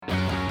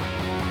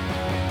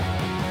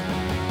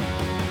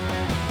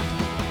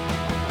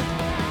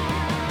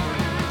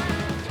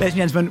Ladies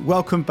and gentlemen,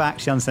 welcome back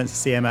to the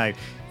Uncensored CMO.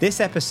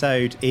 This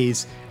episode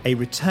is a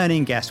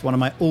returning guest, one of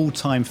my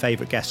all-time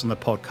favourite guests on the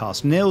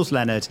podcast, Nils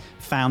Leonard,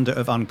 founder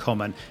of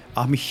Uncommon.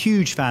 I'm a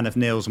huge fan of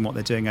Nils and what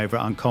they're doing over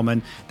at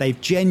Uncommon. They've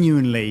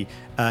genuinely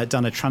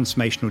done a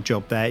transformational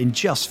job there in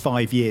just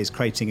 5 years,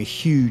 creating a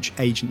huge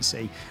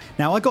agency.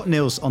 Now, I got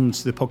Nils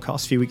onto the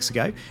podcast a few weeks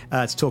ago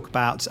to talk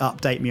about,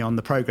 update me on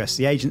the progress of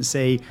the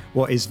agency,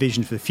 what his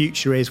vision for the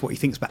future is, what he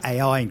thinks about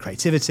AI and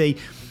creativity.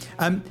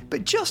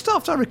 But just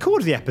after I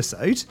recorded the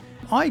episode,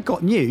 I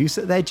got news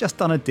that they'd just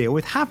done a deal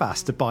with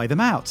Havas to buy them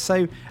out.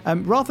 So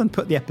rather than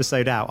put the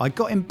episode out, I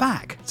got him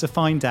back to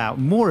find out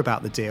more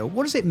about the deal.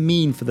 What does it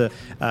mean for the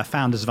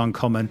founders of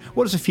Uncommon?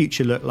 What does the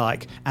future look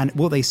like? And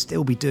will they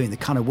still be doing the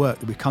kind of work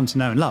that we've come to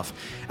know and love?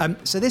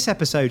 So this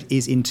episode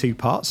is in two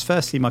parts.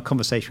 Firstly, my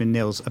conversation with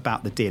Nils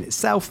about the deal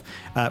itself.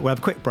 We'll have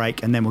a quick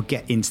break and then we'll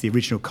get into the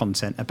original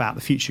content about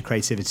the future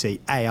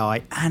creativity,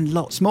 AI, and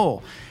lots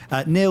more.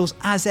 Nils,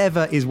 as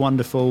ever, is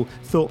wonderful,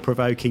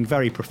 thought-provoking,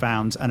 very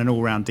profound, and an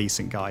all-round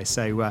decent guy.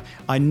 So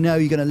I know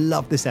you're going to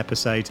love this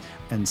episode,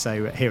 and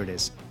so here it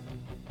is.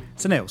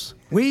 So Nils,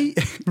 we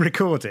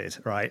recorded,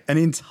 right, an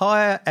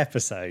entire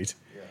episode.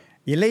 Yeah.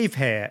 You leave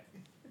here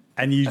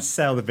and you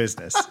sell the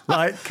business.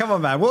 Like, come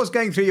on, man. What was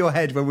going through your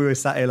head when we were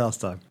sat here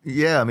last time?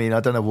 Yeah, I mean,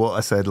 I don't know what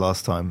I said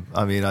last time.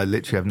 I mean, I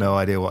literally have no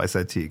idea what I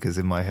said to you because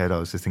in my head I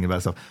was just thinking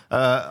about stuff.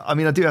 I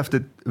mean, I do have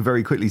to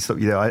very quickly stop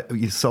you there.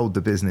 You sold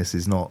the business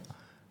is not...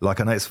 Like,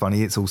 I know it's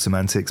funny, it's all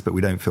semantics, but we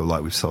don't feel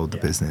like we've sold the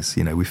business.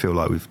 You know, we feel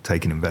like we've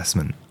taken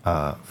investment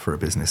for a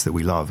business that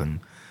we love,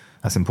 and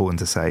that's important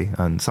to say.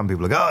 And some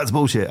people are like, oh, it's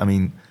bullshit. I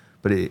mean,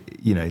 but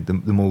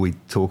the more we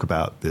talk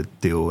about the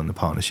deal and the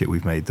partnership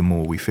we've made, the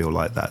more we feel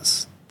like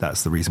that's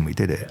the reason we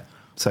did it. Yeah.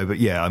 So, but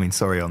yeah, I mean,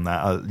 sorry on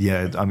that.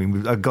 I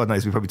mean, God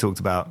knows we probably talked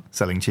about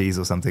selling cheese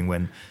or something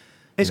when...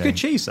 It's good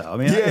cheese, though. I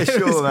mean, yeah,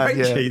 sure, man. Great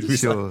yeah, cheese.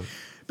 Sure.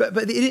 But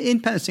the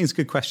independence thing is a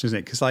good question, isn't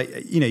it? Because, like,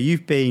 you know,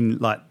 you've been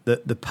like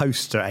the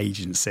poster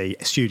agency,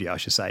 studio, I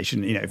should say, for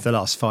the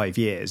last 5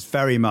 years,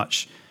 very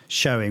much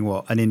showing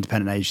what an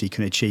independent agency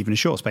can achieve in a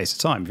short space of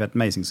time. You've had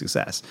amazing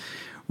success.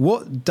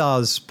 What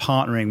does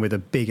partnering with a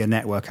bigger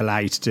network allow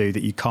you to do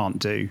that you can't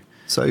do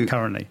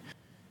currently?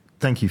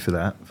 Thank you for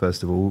that,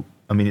 first of all.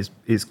 I mean,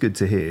 it's good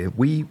to hear.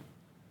 We,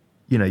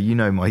 you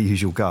know my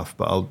usual guff,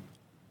 but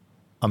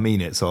I mean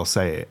it, so I'll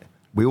say it.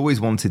 We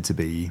always wanted to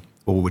be,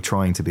 or we're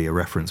trying to be, a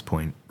reference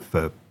point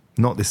for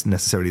not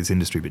necessarily this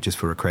industry, but just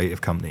for a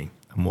creative company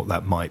and what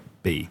that might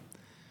be.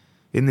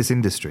 In this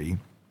industry,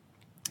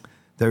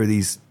 there are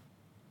these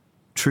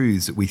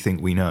truths that we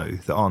think we know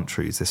that aren't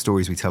truths. They're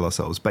stories we tell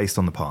ourselves based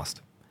on the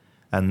past.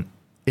 And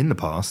in the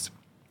past,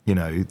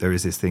 there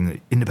is this thing that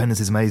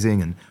independence is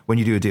amazing, and when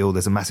you do a deal,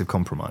 there's a massive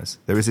compromise.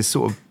 There is this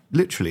sort of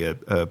literally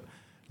a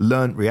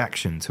learned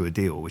reaction to a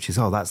deal, which is,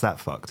 oh, that's that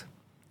fucked.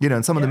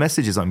 And some of the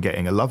messages I'm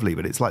getting are lovely,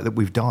 but it's like that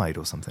we've died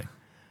or something.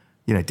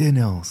 Dear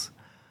Nils.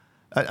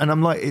 And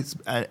I'm like,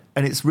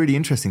 it's really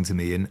interesting to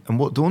me. And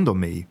what dawned on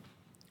me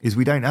is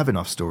we don't have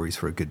enough stories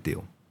for a good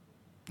deal.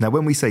 Now,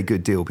 when we say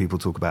good deal, people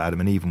talk about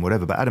Adam and Eve and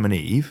whatever, but Adam and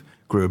Eve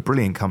grew a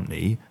brilliant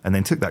company and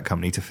then took that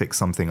company to fix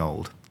something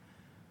old.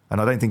 And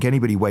I don't think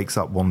anybody wakes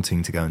up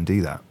wanting to go and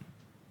do that.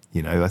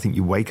 I think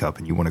you wake up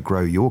and you want to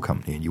grow your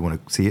company and you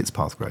want to see its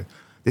path grow.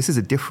 This is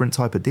a different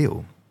type of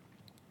deal.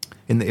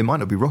 In that it might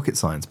not be rocket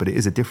science, but it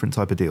is a different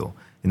type of deal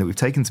in that we've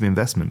taken some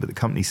investment, but the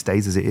company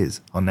stays as it is.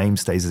 Our name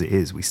stays as it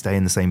is. We stay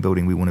in the same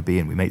building we want to be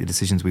in. We make the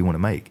decisions we want to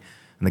make.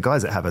 And the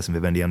guys at Havas and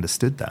Vivendi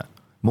understood that.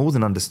 More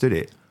than understood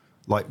it,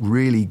 like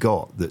really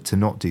got that to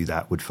not do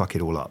that would fuck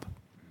it all up.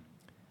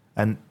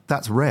 And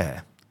that's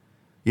rare.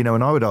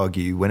 And I would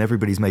argue when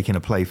everybody's making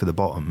a play for the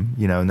bottom,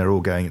 and they're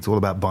all going, it's all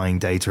about buying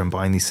data and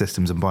buying these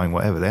systems and buying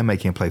whatever, they're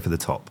making a play for the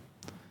top.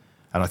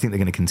 And I think they're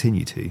going to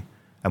continue to.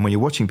 And when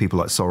you're watching people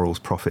like Sorrell's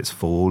profits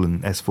fall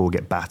and S4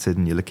 get battered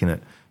and you're looking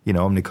at,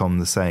 Omnicom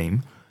the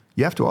same,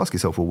 you have to ask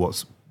yourself, well,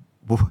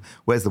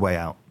 where's the way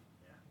out?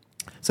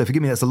 So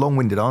forgive me, that's a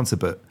long-winded answer,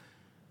 but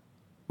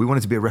we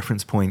wanted to be a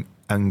reference point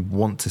and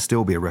want to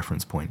still be a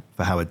reference point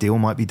for how a deal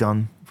might be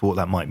done, for what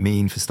that might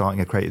mean for starting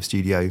a creative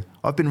studio.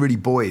 I've been really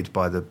buoyed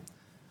by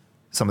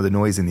some of the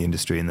noise in the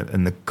industry and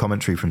the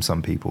commentary from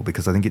some people,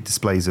 because I think it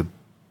displays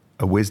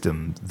a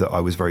wisdom that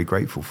I was very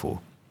grateful for.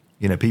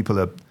 People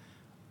are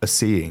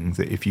seeing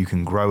that if you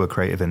can grow a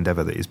creative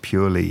endeavor that is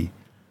purely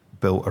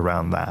built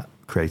around that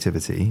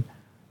creativity,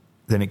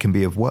 then it can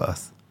be of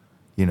worth,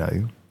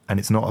 and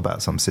it's not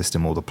about some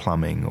system or the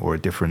plumbing or a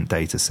different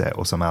data set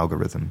or some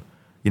algorithm.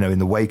 In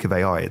the wake of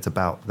AI, it's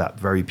about that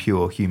very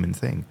pure human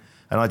thing.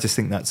 And I just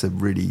think that's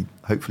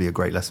hopefully a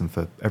great lesson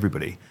for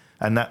everybody.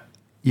 And that,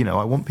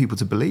 I want people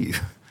to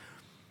believe.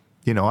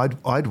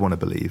 I'd want to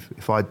believe,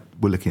 if I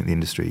were looking at the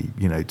industry,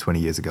 20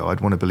 years ago,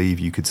 I'd want to believe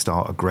you could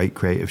start a great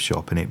creative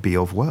shop and it be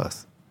of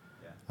worth.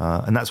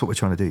 And that's what we're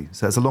trying to do.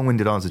 So that's a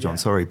long-winded answer, John,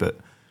 sorry, but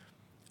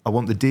I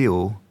want the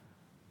deal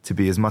to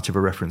be as much of a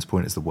reference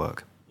point as the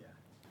work. Yeah.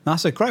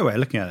 That's a great way of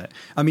looking at it.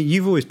 I mean,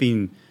 you've always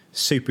been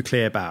super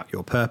clear about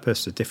your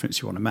purpose, the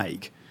difference you want to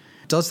make.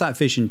 Does that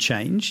vision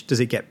change? Does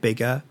it get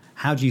bigger?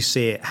 How do you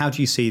see it? How do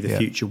you see the Yeah.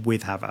 future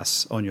with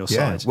Havas on your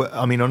Yeah. side? Well,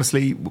 I mean,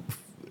 honestly,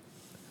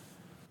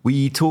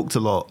 we talked a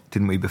lot,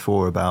 didn't we,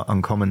 before about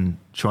Uncommon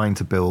trying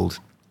to build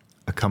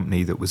a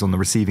company that was on the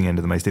receiving end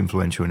of the most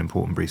influential and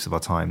important briefs of our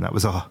time. That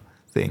was our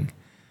thing.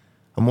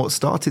 And what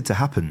started to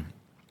happen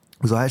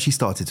was I actually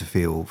started to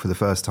feel for the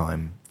first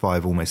time,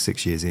 5, almost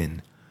 6 years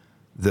in,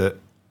 that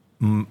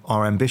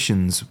our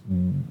ambitions,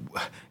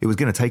 it was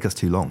going to take us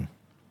too long.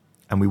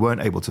 And we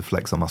weren't able to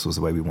flex our muscles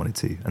the way we wanted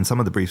to. And some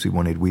of the briefs we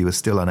wanted, we were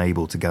still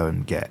unable to go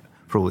and get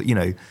for all,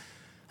 and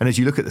as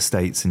you look at the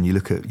States and you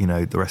look at,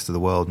 the rest of the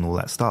world and all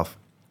that stuff,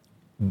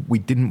 we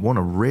didn't want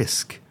to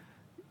risk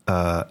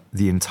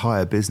the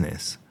entire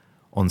business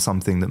on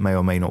something that may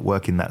or may not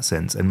work in that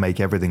sense and make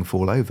everything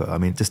fall over. I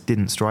mean, it just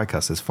didn't strike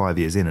us as 5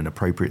 years in an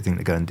appropriate thing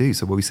to go and do.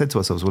 So what we said to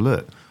ourselves, well,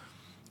 look,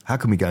 how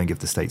can we go and give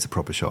the States a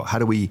proper shot? How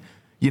do we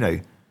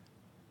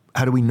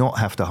not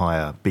have to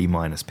hire B-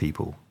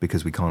 people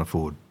because we can't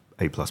afford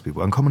A+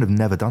 people? Uncommon have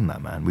never done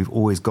that, man. We've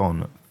always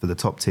gone for the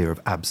top tier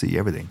of absolutely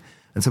everything.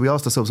 And so we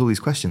asked ourselves all these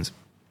questions.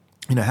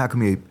 How can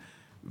we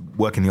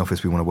work in the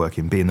office we want to work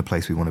in, be in the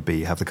place we want to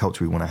be, have the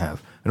culture we want to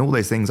have? And all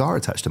those things are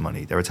attached to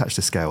money. They're attached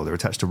to scale. They're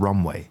attached to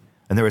runway.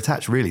 And they're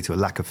attached really to a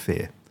lack of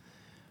fear.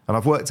 And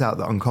I've worked out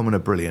that Uncommon are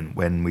brilliant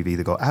when we've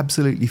either got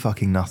absolutely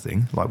fucking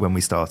nothing, like when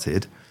we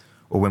started,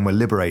 or when we're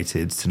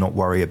liberated to not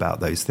worry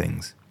about those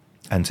things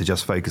and to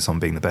just focus on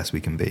being the best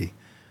we can be.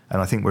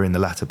 And I think we're in the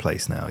latter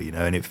place now,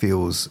 and it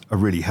feels a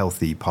really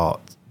healthy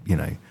part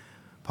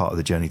of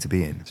the journey to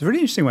be in. It's a really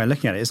interesting way of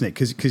looking at it, isn't it?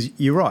 Because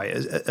you're right.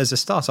 As a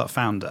startup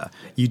founder,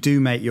 you do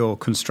make your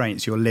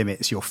constraints, your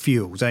limits, your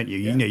fuel, don't you?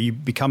 Yeah. You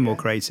become more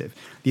creative.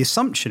 The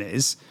assumption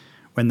is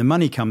when the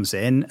money comes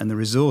in and the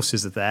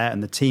resources are there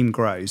and the team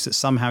grows, that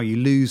somehow you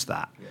lose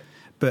that. Yeah.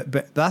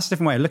 But that's a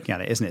different way of looking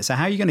at it, isn't it? So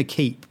how are you going to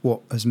keep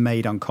what has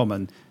made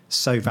Uncommon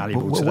so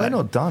valuable well, today? We're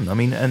not done. I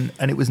mean, and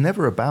it was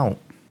never about,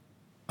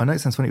 I know it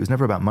sounds funny, it was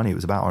never about money. It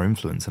was about our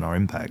influence and our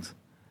impact.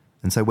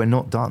 And so we're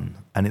not done.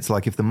 And it's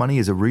like, if the money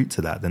is a route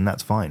to that, then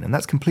that's fine. And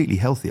that's completely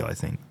healthy, I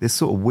think. This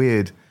sort of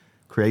weird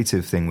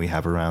creative thing we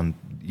have around,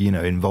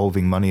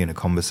 involving money in a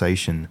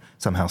conversation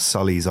somehow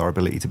sullies our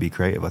ability to be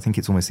creative. I think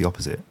it's almost the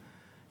opposite.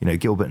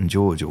 Gilbert and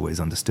George always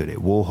understood it.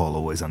 Warhol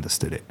always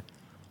understood it.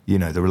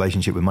 The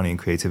relationship with money and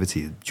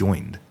creativity is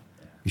joined.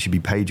 You should be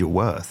paid your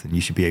worth, and you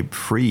should be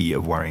free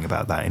of worrying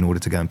about that in order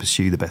to go and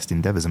pursue the best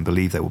endeavors and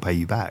believe they will pay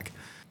you back.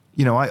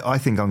 I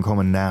think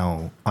Uncommon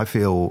now, I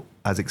feel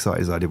as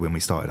excited as I did when we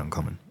started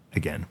Uncommon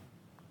again.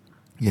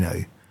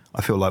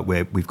 I feel like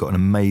we've got an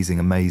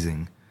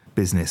amazing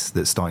business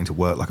that's starting to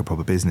work like a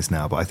proper business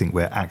now, but I think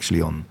we're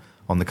actually on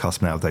the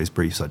cusp now of those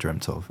briefs I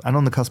dreamt of, and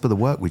on the cusp of the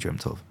work we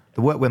dreamt of.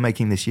 The work we're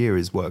making this year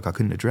is work I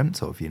couldn't have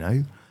dreamt of,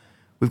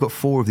 We've got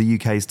 4 of the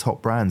UK's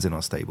top brands in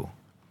our stable.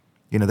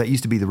 That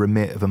used to be the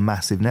remit of a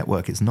massive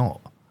network. It's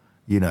not,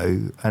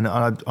 and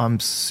I'm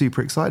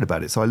super excited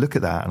about it. So I look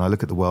at that and I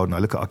look at the world and I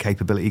look at our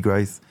capability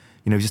growth.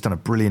 We've just done a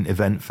brilliant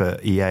event for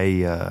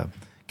EA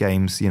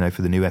games,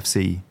 for the new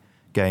FC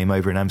game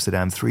over in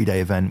Amsterdam,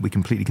 3-day event. We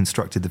completely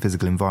constructed the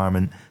physical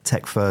environment,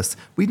 tech first.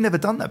 We'd never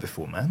done that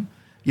before, man.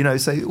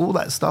 So all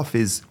that stuff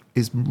is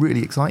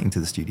really exciting to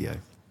the studio.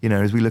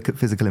 As we look at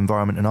physical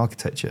environment and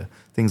architecture,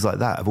 things like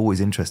that have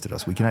always interested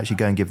us. We can actually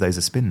go and give those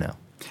a spin now.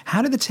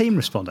 How did the team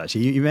respond,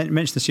 actually? You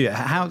mentioned the studio.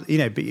 How,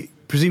 but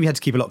presumably you had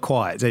to keep a lot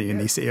quiet, don't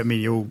you? I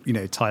mean, you're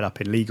all, tied up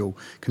in legal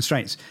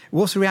constraints.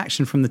 What's the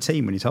reaction from the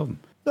team when you told them?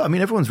 I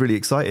mean, everyone's really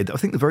excited. I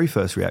think the very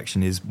first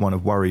reaction is one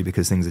of worry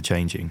because things are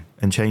changing.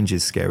 And change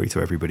is scary to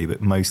everybody,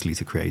 but mostly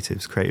to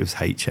creatives. Creatives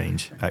hate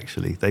change,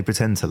 actually. They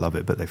pretend to love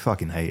it, but they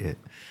fucking hate it.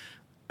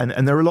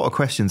 And there are a lot of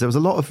questions. There was a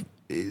lot of...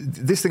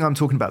 This thing I'm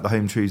talking about, the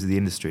home truths of the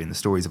industry and the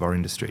stories of our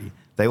industry,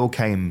 they all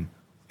came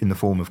in the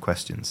form of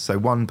questions. So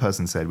one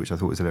person said, which I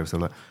thought was hilarious,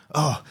 like,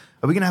 are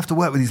we going to have to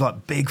work with these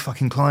big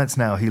fucking clients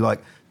now who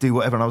do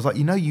whatever? And I was like,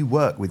 you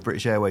work with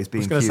British Airways,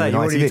 B&Q, and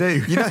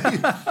ITV. You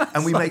do.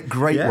 And we make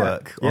great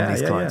work on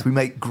these clients. Yeah. We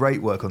make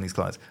great work on these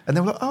clients. And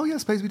they were like, oh yeah, I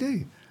suppose we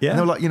do. Yeah. And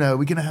they were like, are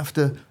we going to have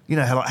to,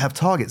 have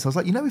targets? I was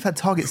like, we've had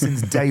targets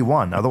since day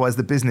one. Otherwise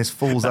the business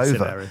falls That's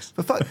over. Hilarious.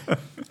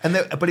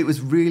 But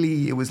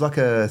it was like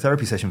a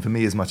therapy session for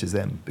me as much as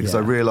them, because I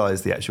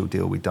realised the actual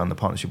deal we'd done, the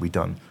partnership we'd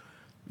done,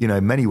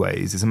 in many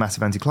ways is a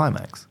massive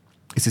anticlimax.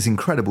 It's this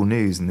incredible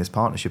news and this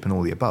partnership and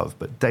all the above,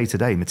 but day to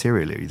day,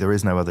 materially, there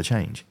is no other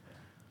change.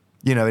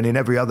 And in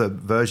every other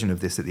version of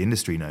this that the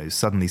industry knows,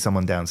 suddenly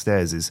someone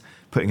downstairs is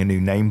putting a new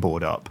name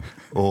board up,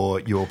 or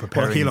you're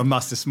preparing... Or Elon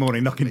Musk this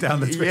morning knocking down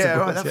the Twitter Yeah,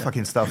 boards, right, that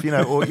fucking stuff.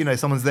 Or,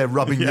 someone's there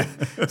rubbing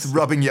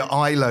your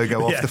eye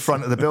logo off the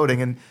front of the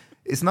building, and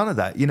it's none of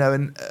that,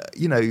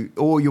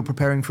 or you're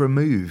preparing for a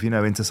move,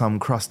 into some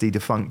crusty,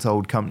 defunct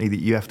old company that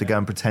you have to go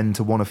and pretend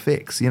to want to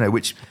fix,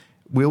 which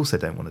we also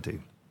don't want to do.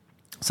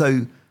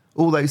 So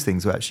all those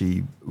things were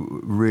actually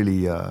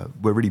really,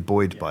 we're really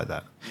buoyed by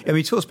that. I mean,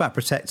 he talks about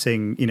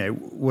protecting,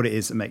 what it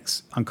is that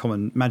makes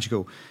Uncommon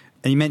magical.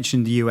 And you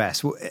mentioned the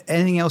US. Well,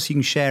 anything else you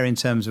can share in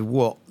terms of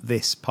what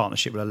this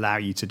partnership will allow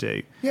you to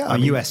do? Yeah,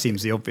 the US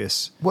seems the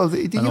obvious. Well,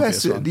 the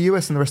US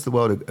and the rest of the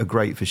world are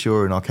great for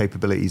sure, and our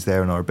capabilities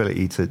there and our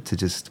ability to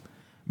just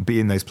be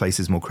in those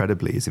places more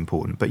credibly is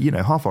important. But,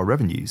 half our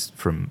revenues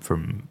from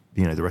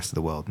the rest of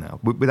the world now,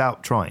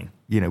 without trying.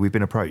 We've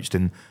been approached,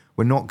 and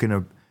we're not going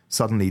to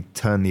suddenly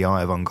turn the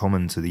eye of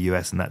Uncommon to the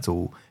US, and that's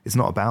all. It's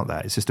not about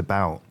that. It's just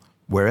about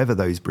wherever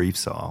those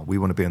briefs are, we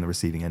want to be on the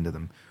receiving end of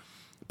them.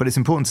 But it's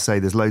important to say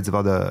there's loads of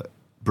other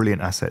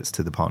brilliant assets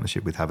to the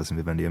partnership with Havas and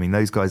Vivendi. I mean,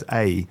 those guys,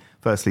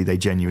 firstly, they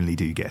genuinely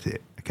do get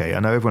it. Okay, I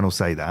know everyone will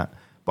say that,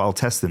 but I'll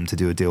test them to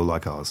do a deal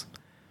like ours.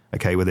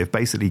 Okay, where they've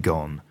basically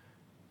gone,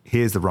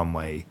 here's the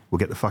runway, we'll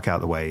get the fuck out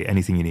of the way,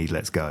 anything you need,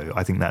 let's go.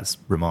 I think that's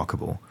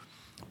remarkable.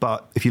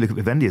 But if you look at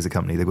Vivendi as a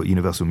company, they've got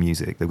Universal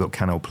Music, they've got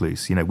Canal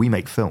Plus, we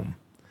make film,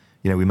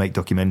 we make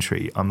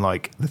documentary.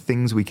 Unlike the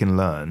things we can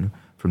learn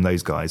from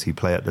those guys who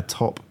play at the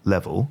top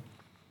level.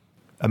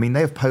 I mean,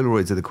 they have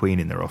Polaroids of the Queen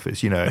in their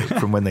office,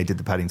 from when they did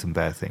the Paddington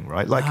Bear thing,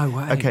 right? Like,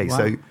 okay, wow.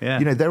 So,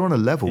 they're on a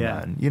level,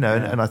 man,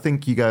 and I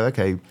think you go,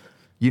 okay,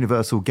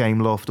 Universal,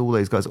 Gameloft, all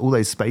those guys, all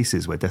those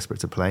spaces where Desperate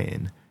to Play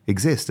in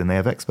exist, and they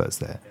have experts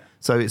there. Yeah.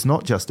 So it's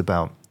not just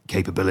about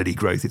capability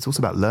growth, it's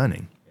also about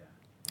learning.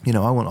 Yeah.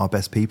 I want our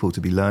best people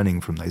to be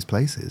learning from those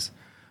places.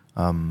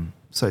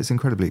 So it's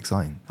incredibly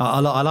exciting. I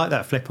like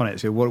that flip on it.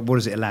 So what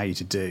does it allow you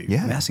to do? Yeah.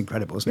 I mean, that's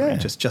incredible, isn't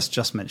it?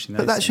 Just mentioning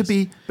those But that things. should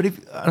be,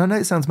 and I know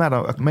it sounds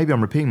mad, maybe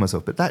I'm repeating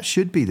myself, but that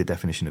should be the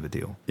definition of a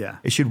deal. Yeah.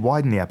 It should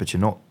widen the aperture,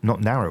 not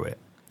narrow it.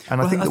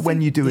 And I think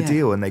when you do a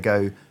deal and they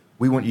go,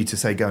 we want you to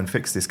say, go and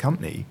fix this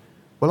company,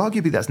 well,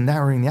 arguably that's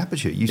narrowing the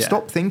aperture. You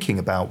stop thinking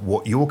about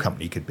what your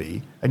company could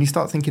be and you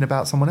start thinking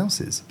about someone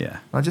else's. Yeah.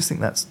 And I just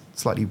think that's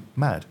slightly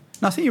mad.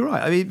 No, I think you're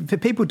right. I mean,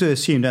 people do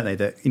assume, don't they,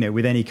 that,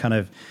 with any kind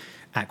of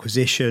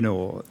acquisition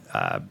or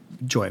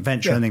joint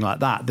venture or anything like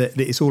that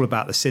it's all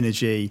about the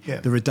synergy,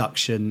 the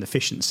reduction,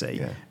 efficiency.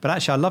 Yeah. But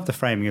actually, I love the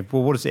framing of,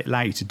 well, what does it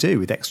allow you to do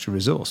with extra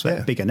resource?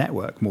 A bigger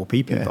network, more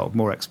people involved,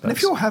 more experts. And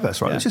if you're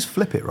Havas, right, let's just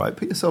flip it, right?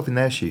 Put yourself in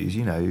their shoes,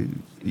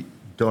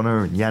 Donna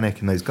and Yannick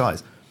and those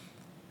guys.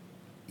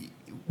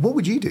 What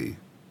would you do?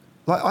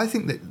 Like, I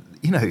think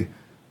that,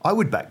 I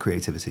would back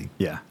creativity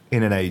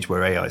in an age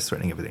where AI is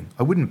threatening everything.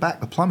 I wouldn't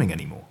back the plumbing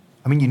anymore.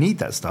 I mean, you need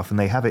that stuff, and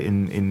they have it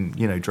in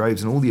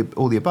droves and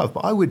all the above.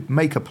 But I would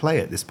make a play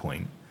at this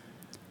point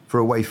for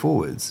a way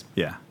forwards.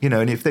 Yeah.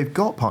 And if they've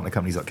got partner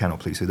companies like Canal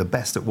Plus who are the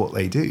best at what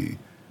they do,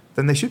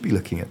 then they should be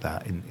looking at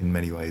that in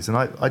many ways. And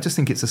I just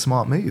think it's a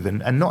smart move,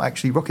 and not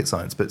actually rocket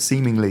science, but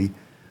seemingly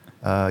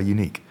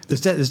unique. There's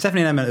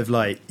definitely an element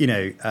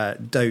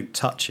of don't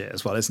touch it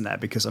as well, isn't there?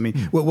 Because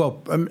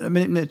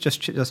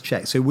just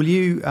check. So will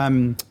you,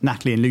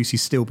 Natalie and Lucy,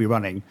 still be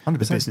running 100%.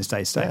 the business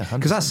day to day?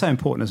 Because that's so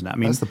important, isn't it? I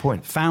mean, that's the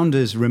point.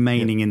 Founders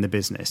remaining in the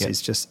business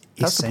is just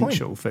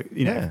essential for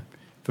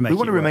for making. We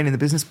want to remain in the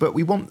business, but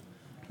we want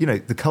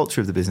the culture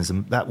of the business,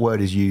 and that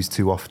word is used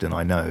too often,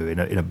 I know,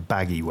 in a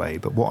baggy way.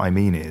 But what I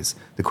mean is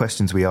the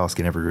questions we ask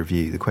in every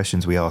review, the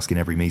questions we ask in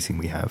every meeting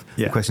we have,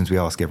 the questions we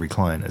ask every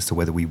client as to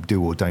whether we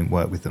do or don't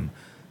work with them,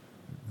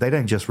 they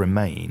don't just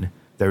remain,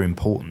 they're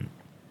important.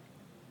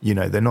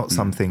 They're not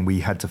something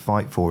we had to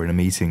fight for in a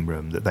meeting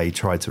room that they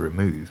tried to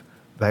remove.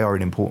 They are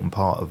an important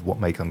part of what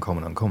make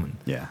Uncommon.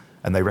 Yeah.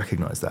 And they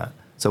recognise that.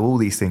 So all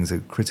these things are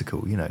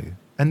critical,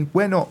 and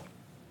we're not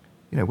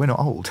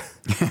old.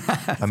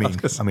 I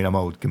mean, I'm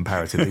old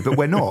comparatively, but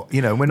we're not.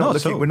 We're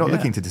not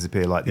looking to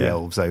disappear like the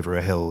elves over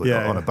a hill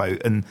on a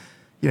boat. And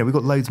we've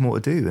got loads more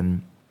to do.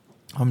 And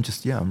I'm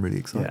really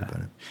excited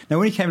about it. Now,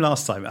 when you came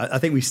last time, I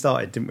think we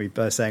started, didn't we,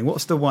 by saying,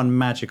 what's the one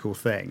magical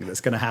thing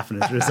that's going to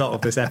happen as a result of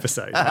this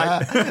episode?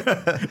 Right?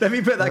 Let me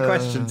put that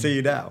question to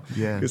you now.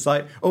 Yeah. It's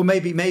like, or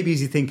maybe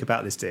as you think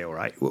about this deal,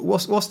 right?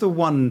 What's the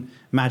one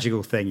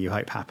magical thing you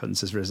hope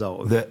happens as a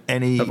result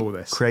of all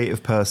this?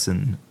 Creative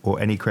person or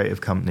any creative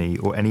company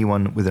or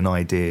anyone with an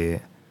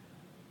idea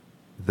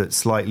that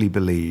slightly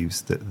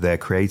believes that their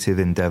creative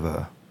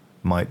endeavor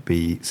might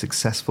be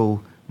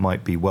successful,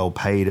 might be well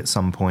paid at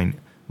some point,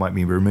 might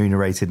be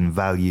remunerated and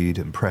valued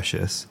and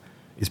precious,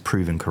 is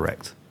proven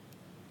correct.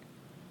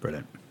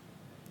 Brilliant.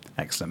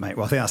 Excellent, mate.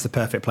 Well, I think that's the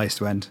perfect place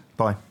to end.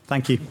 Bye.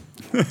 Thank you.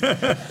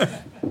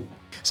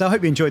 So I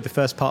hope you enjoyed the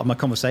first part of my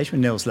conversation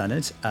with Nils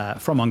Leonard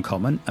from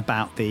Uncommon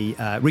about the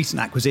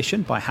recent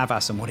acquisition by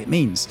Havas and what it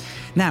means.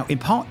 Now, in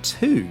part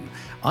 2,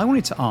 I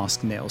wanted to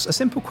ask Nils a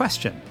simple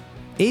question.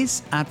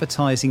 Is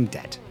advertising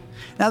dead?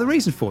 Now, the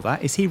reason for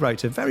that is he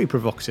wrote a very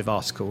provocative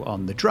article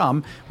on The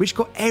Drum, which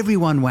got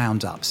everyone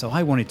wound up. So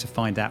I wanted to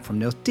find out from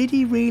Nils, did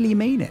he really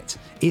mean it?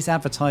 Is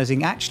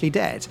advertising actually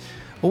dead?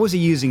 Or was he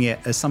using it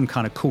as some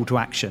kind of call to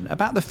action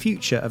about the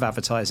future of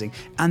advertising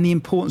and the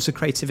importance of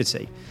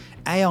creativity?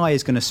 AI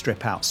is going to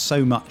strip out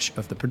so much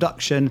of the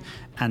production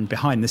and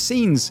behind the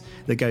scenes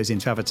that goes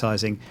into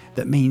advertising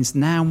that means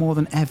now more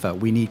than ever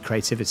we need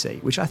creativity,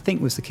 which I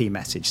think was the key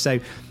message. So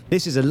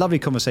this is a lovely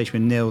conversation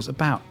with Nils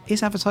about,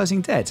 is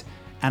advertising dead?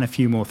 And a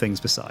few more things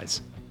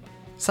besides.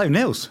 So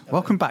Nils,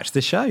 welcome back to the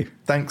show.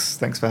 Thanks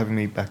for having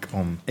me back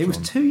on. It was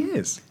 2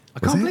 years. I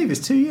can't believe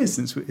it's 2 years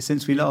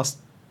since we last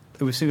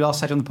we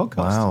last had you on the podcast.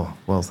 Wow.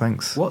 Well,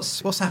 thanks.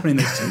 What's happening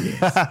in those 2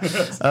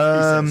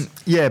 years?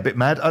 Yeah, a bit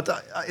mad.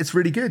 It's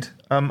really good.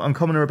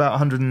 Uncommon are about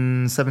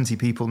 170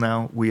 people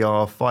now. We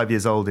are 5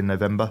 years old in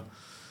November.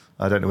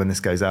 I don't know when this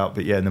goes out,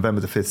 but yeah,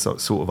 November the 5th,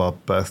 sort of our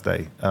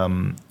birthday.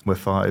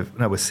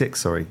 We're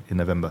 6, in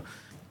November.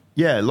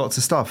 Yeah, lots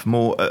of stuff,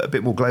 a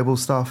bit more global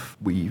stuff.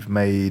 We've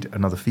made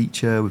another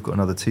feature. We've got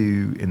another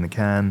 2 in the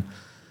can.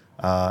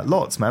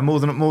 Lots, man, more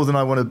than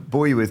I want to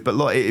bore you with, but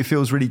it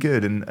feels really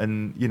good.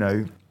 And you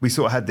know, we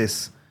sort of had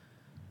this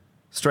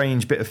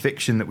strange bit of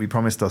fiction that we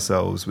promised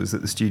ourselves, was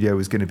that the studio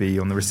was going to be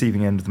on the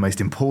receiving end of the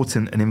most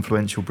important and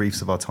influential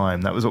briefs of our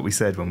time. That was what we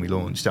said when we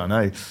launched, I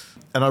know.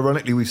 And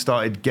ironically, we've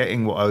started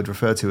getting what I would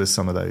refer to as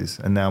some of those.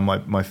 And now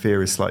my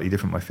fear is slightly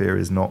different. My fear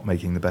is not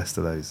making the best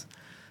of those.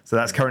 So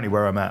that's currently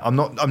where I'm at. I'm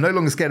no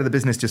longer scared of the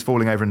business just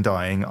falling over and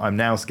dying. I'm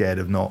now scared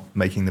of not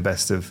making the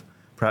best of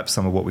perhaps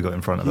some of what we got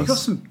in front of us. You've got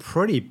some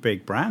pretty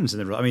big brands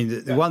in the. I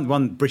mean, the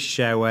one British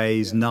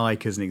Airways,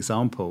 Nike as an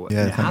example.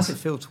 Yeah, how does it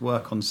feel to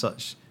work on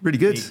such really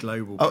good big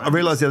global brands? I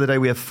realised the other day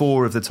we have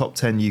 4 of the top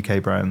 10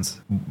 UK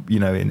brands, you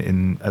know,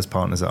 in as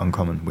partners at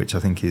Uncommon, which I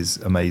think is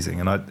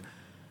amazing. And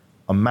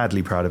I'm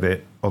madly proud of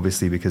it,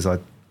 obviously, because I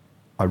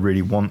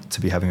really want to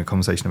be having a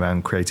conversation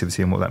around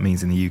creativity and what that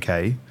means in the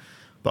UK.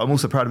 But I'm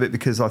also proud of it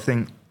because I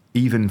think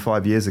even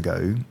 5 years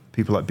ago,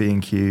 people like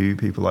B&Q,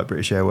 people like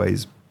British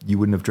Airways, you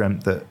wouldn't have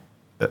dreamt that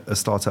a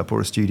startup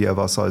or a studio of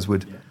our size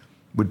would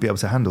be able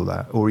to handle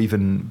that or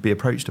even be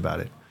approached about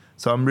it.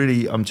 So I'm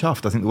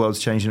chuffed. I think the world's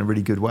changed in a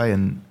really good way.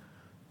 And,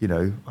 you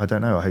know, I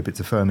don't know. I hope it's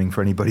affirming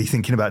for anybody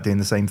thinking about doing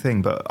the same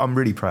thing. But I'm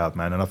really proud,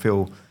 man. And I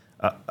feel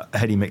a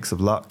heady mix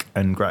of luck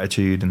and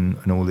gratitude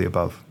and all the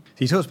above.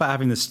 So you talked about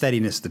having the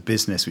steadiness of the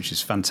business, which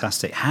is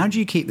fantastic. How do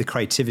you keep the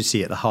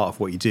creativity at the heart of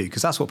what you do?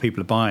 Because that's what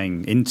people are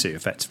buying into,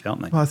 effectively,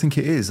 aren't they? Well, I think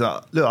it is.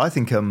 Look, I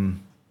think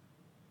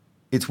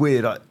it's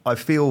weird. I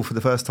feel for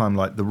the first time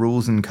like the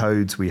rules and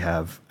codes we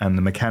have and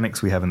the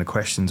mechanics we have and the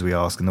questions we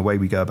ask and the way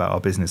we go about our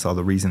business are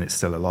the reason it's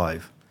still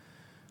alive.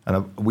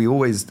 And we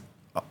always,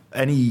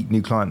 any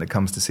new client that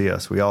comes to see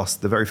us,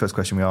 the very first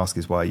question we ask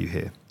is, why are you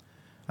here?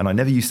 And I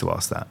never used to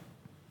ask that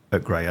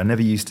at Grey. I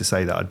never used to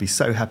say that. I'd be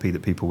so happy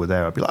that people were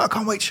there. I'd be like, I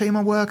can't wait to show you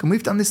my work and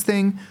we've done this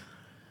thing.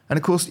 And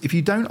of course, if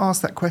you don't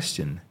ask that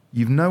question,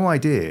 you've no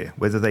idea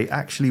whether they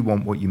actually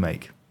want what you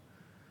make.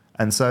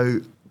 And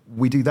so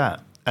we do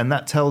that. And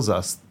that tells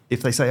us,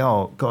 if they say,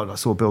 oh, God, I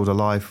saw Build a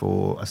Life,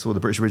 or I saw the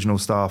British Original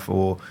stuff,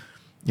 or,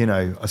 you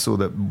know, I saw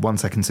the 1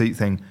 Second Seat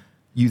thing,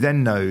 you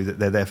then know that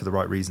they're there for the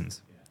right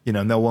reasons. You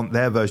know, and they'll want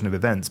their version of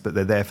events, but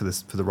they're there for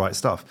the right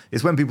stuff.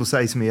 It's when people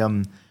say to me,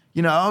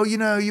 you know,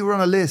 you were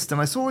on a list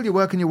and I saw all your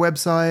work on your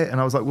website. And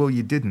I was like, well,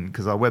 you didn't,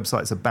 because our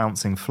website's a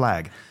bouncing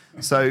flag.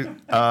 So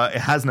it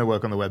has no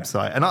work on the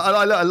website. And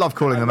I love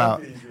calling them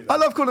out. I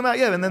love calling them out,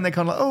 yeah. And then they're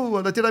kind of like, oh,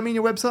 well, did I mean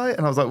your website?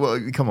 And I was like, well,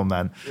 come on,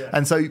 man. Yeah.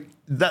 And so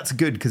that's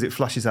good because it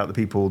flushes out the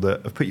people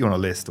that have put you on a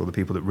list or the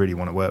people that really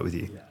want to work with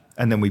you. Yeah.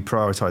 And then we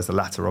prioritise the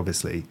latter,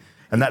 obviously.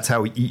 And that's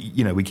how we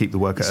keep the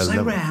work at a level. It's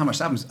so rare how much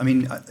that happens. I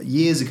mean,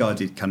 years ago I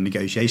did kind of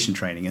negotiation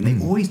training, and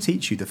they always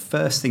teach you the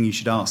first thing you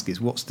should ask is,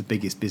 what's the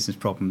biggest business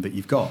problem that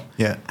you've got?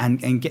 Yeah.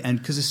 And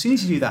because as soon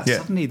as you do that,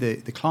 suddenly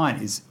the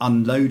client is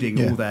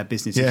unloading all their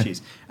business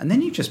issues, and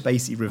then you just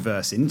basically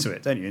reverse into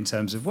it, don't you? In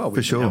terms of, well,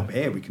 we can help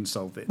here, we can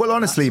solve it. Well,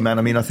 honestly, man,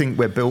 I mean, I think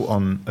we're built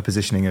on a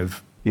positioning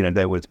of, you know,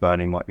 their words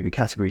burning might be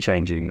category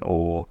changing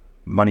or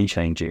money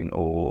changing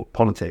or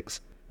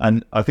politics,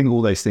 and I think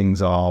all those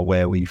things are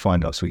where we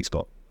find our sweet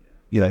spot.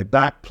 You know,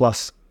 that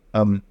plus,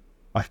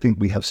 I think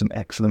we have some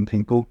excellent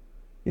people.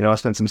 You know, I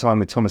spent some time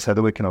with Thomas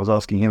Heatherwick and I was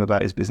asking him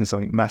about his business.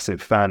 I'm a massive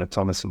fan of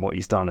Thomas and what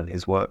he's done and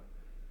his work.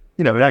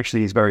 You know, and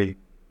actually he's very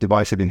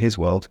divisive in his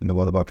world, in the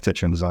world of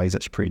architecture and design. He's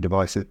actually pretty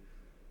divisive.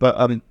 But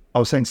I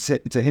was saying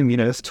to him, you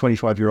know, that's a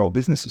 25-year-old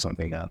business or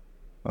something now.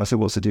 I said,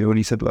 what's the deal? And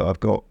he said, look,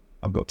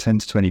 I've got 10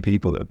 to 20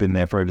 people that have been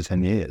there for over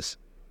 10 years.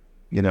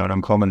 You know, and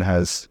Uncommon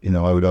has, you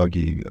know, I would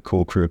argue a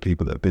core crew of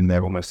people that have been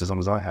there almost as long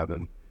as I have.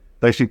 And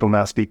those people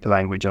now speak the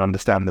language and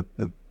understand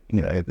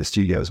the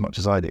studio as much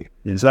as I do.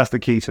 Yeah. So that's the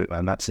key to it,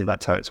 man. That's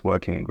how it's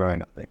working and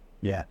growing, I think.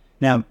 Yeah.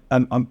 Now,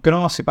 I'm going to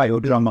ask you about your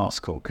drum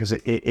article because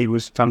it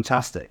was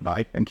fantastic,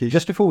 right? And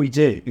just before we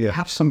do,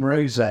 have some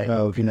rosé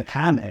of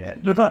can here.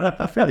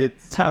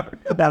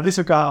 Now, this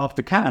will go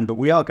after Cannes, but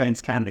we are going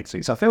to Cannes next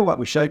week. So I feel like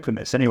we should open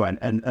this anyway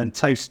and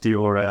toast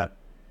your...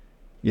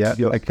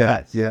 your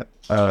okay. Yeah.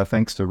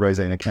 Thanks to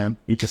rosé in a can.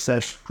 He just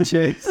said,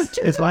 cheers.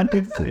 Cheers, man.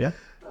 Yeah.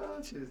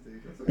 Oh, cheers, dude.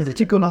 Is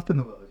it gone up in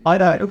the world? I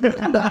know.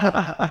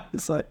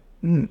 It's like,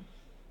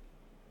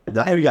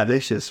 very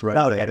delicious,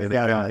 right?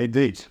 Yeah,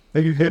 indeed.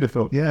 Have you heard of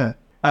it? Yeah.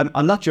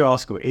 I loved your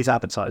article. Is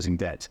advertising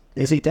dead?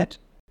 Is he dead?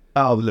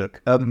 Oh,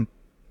 look.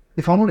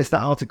 If I'm honest,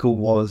 that article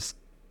was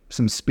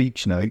some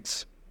speech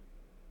notes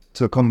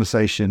to a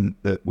conversation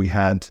that we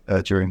had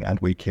during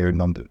Ad Week here in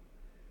London.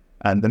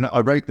 And then I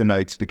wrote the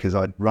notes because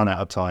I'd run out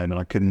of time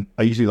and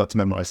I usually like to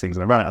memorize things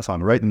and I ran out of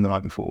time. I wrote them the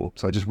night before.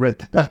 So I just read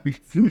that.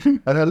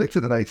 And I looked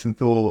at the notes and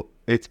thought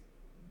it's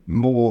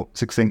more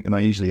succinct than I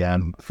usually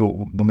am. I thought,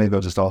 well, maybe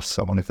I'll just ask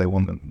someone if they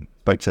want them.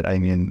 Spoke to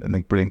Amy and the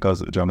brilliant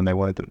guys at the drum and they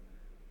wanted them.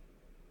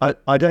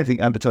 I don't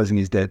think advertising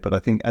is dead, but I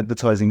think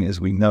advertising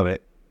as we know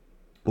it,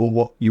 or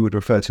what you would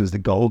refer to as the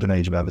golden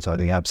age of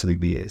advertising,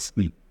 absolutely is.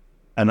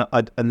 And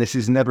this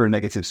is never a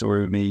negative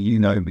story with me. You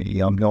know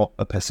me. I'm not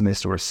a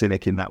pessimist or a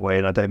cynic in that way,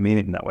 and I don't mean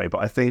it in that way.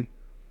 But I think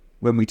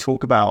when we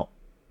talk about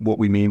what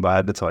we mean by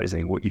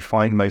advertising, what you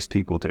find most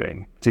people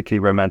doing, particularly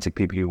romantic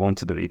people who want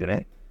to believe in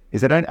it,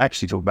 is they don't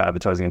actually talk about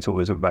advertising at all.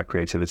 They talk about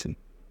creativity.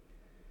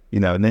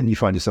 And then you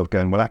find yourself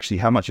going, well, actually,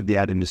 how much of the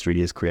ad industry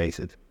is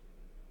created?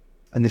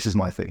 And this is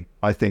my thing.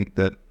 I think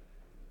that,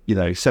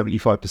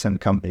 75% of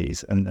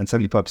companies and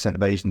 75%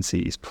 of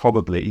agencies,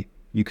 probably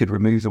you could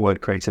remove the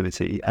word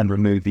creativity and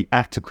remove the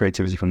act of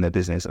creativity from their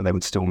business and they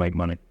would still make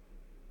money.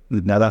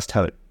 Now that's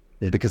talent,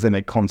 because they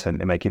make content,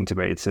 they make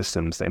integrated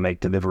systems, they make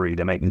delivery,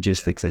 they make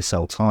logistics, they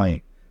sell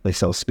time, they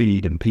sell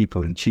speed and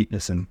people and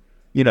cheapness and,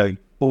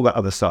 all that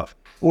other stuff.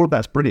 All of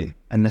that's brilliant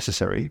and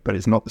necessary, but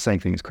it's not the same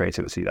thing as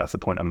creativity. That's the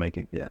point I'm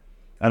making. Yeah.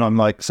 And I'm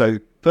like, so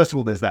first of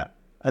all, there's that.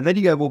 And then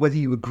you go, well, whether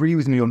you agree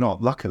with me or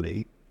not,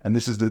 luckily, and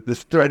this is the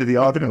thread of the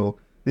article,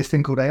 this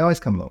thing called AI's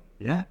come along.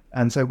 Yeah.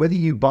 And so whether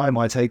you buy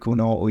my take or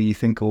not, or you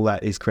think all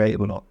that is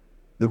creative or not,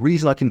 the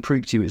reason I can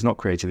prove to you it's not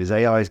creative is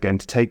AI is going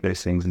to take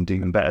those things and do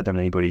them better than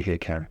anybody here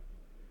can.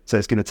 So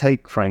it's going to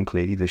take,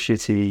 frankly, the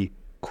shitty,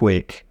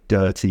 quick,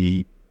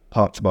 dirty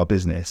parts of our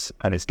business,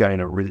 and it's going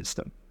to rinse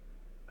them.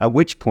 At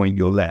which point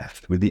you're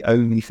left with the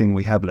only thing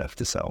we have left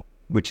to sell,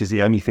 which is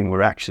the only thing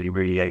we're actually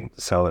really able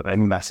to sell at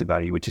any massive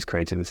value, which is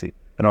creativity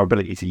and our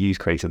ability to use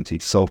creativity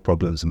to solve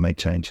problems and make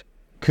change.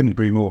 Couldn't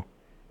agree more.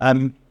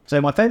 So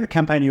my favourite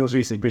campaign of yours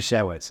recently, British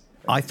Airways.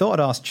 I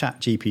thought I'd ask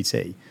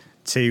ChatGPT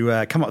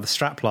to come up with a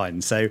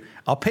strapline. So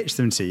I'll pitch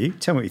them to you.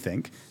 Tell me what you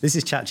think. This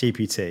is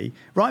ChatGPT.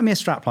 Write me a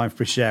strapline for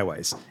British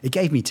Airways. It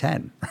gave me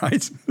 10,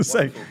 right?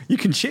 So you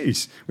can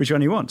choose which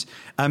one you want.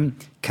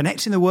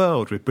 Connecting the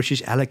world with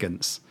British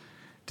elegance.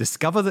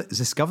 Discover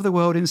the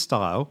world in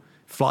style.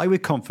 Fly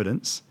with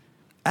confidence.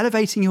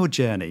 Elevating your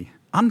journey.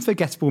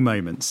 Unforgettable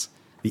moments.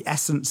 The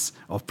essence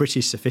of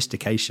British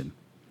sophistication.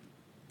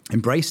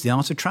 Embrace the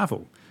art of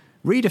travel.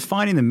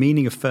 Redefining the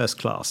meaning of first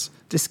class.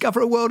 Discover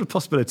a world of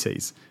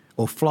possibilities.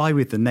 Or fly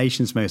with the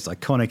nation's most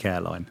iconic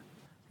airline.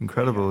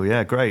 Incredible.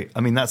 Yeah, great.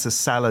 I mean, that's a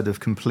salad of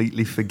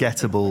completely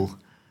forgettable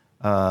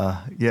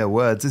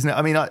words, isn't it?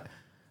 I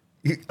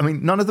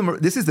mean, none of them are...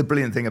 This is the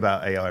brilliant thing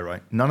about AI,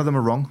 right? None of them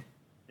are wrong.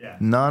 Yeah.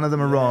 None of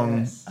them are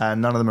wrong,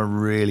 and none of them are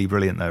really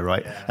brilliant, though,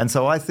 right? Yeah. And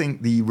so I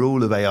think the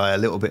rule of AI a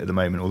little bit at the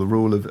moment, or the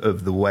rule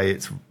of the way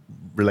it's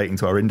relating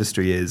to our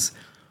industry, is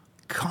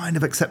kind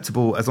of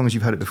acceptable as long as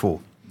you've heard it before.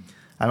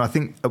 And I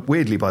think,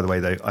 weirdly, by the way,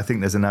 though, I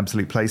think there's an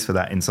absolute place for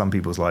that in some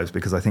people's lives,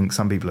 because I think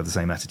some people have the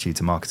same attitude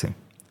to marketing,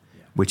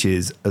 which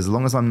is, as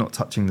long as I'm not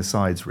touching the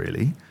sides,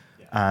 really,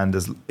 and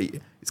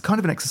it's kind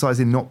of an exercise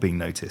in not being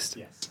noticed.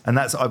 Yes. And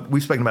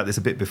we've spoken about this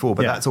a bit before,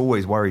 but that's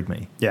always worried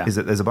me, is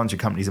that there's a bunch of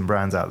companies and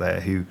brands out there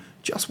who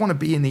just want to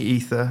be in the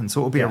ether and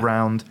sort of be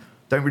around,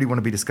 don't really want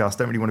to be discussed,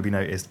 don't really want to be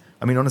noticed.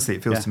 I mean, honestly,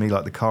 it feels to me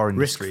like the car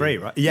industry. Risk-free,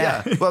 right?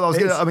 Yeah. Well,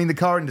 the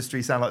car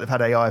industry sound like they've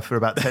had AI for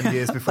about 10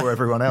 years before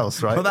everyone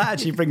else, right? Well, that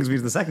actually brings me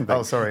to the second thing.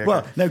 Oh, sorry. Okay.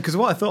 Well, no, because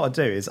what I thought I'd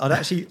do is I'd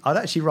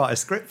actually write a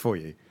script for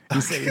you. You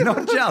see,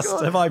 not just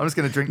have I... I'm just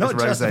going to drink this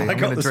rosé. I'm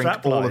going to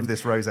drink all of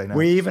this rosé now.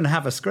 We even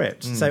have a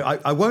script. So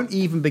I won't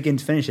even begin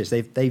to finish this.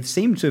 They've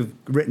seemed to have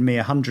written me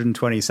a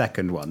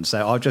 120-second one.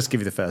 So I'll just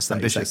give you the first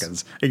 30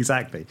 seconds.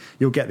 Exactly.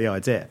 You'll get the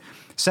idea.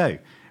 So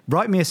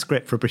write me a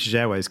script for a British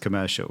Airways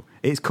commercial.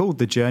 It's called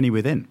The Journey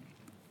Within.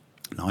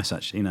 Nice,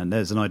 actually.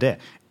 There's an idea.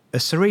 A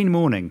serene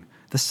morning.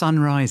 The sun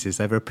rises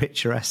over a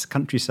picturesque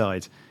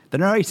countryside. The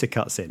narrator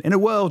cuts in. In a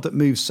world that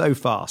moves so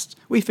fast,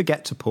 we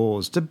forget to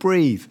pause, to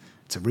breathe,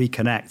 to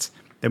reconnect.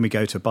 Then we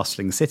go to a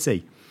bustling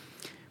city.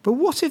 But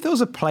what if there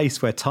was a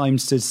place where time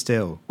stood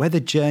still, where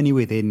the journey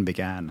within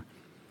began?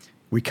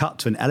 We cut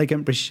to an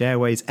elegant British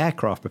Airways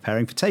aircraft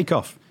preparing for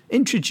takeoff,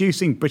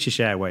 introducing British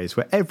Airways,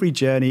 where every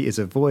journey is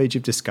a voyage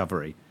of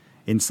discovery.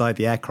 Inside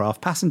the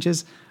aircraft,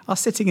 passengers are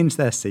sitting into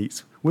their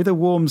seats with a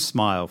warm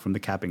smile from the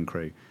cabin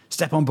crew.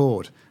 Step on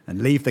board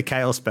and leave the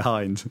chaos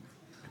behind.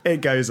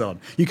 It goes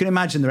on. You can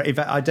imagine in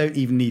fact, I don't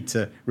even need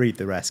to read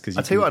the rest because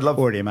you can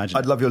already imagine.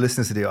 I'd love your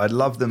listeners to do. I'd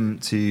love them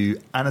to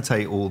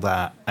annotate all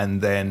that and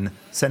then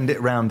send it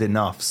around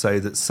enough so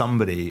that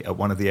somebody at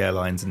one of the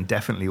airlines, and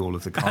definitely all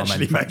of the car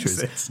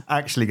manufacturers,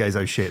 actually goes,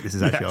 "Oh shit, this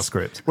is actually our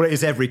script." Well, it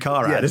is every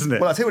car ad, isn't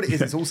it? Well, I'll tell you what it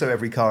is. It's also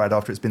every car ad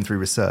after it's been through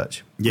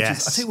research.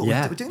 Yes. I'll tell you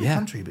what, we're doing the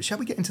country, but shall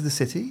we get into the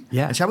city?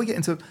 Yeah. And shall we get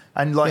into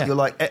you're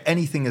like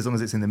anything as long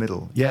as it's in the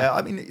middle. Yeah.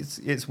 I mean,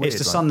 it's weird. It's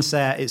the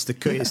sunset. It's the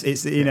it's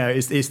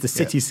the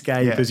cityscape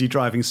as you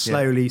driving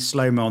slowly,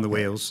 slow-mo on the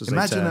wheels.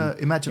 Imagine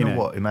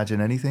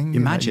Imagine anything.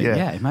 Imagine.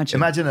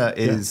 Imagina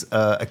is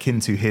akin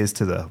to Here's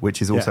to the,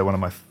 which is also one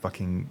of my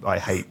fucking, I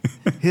hate.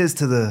 Here's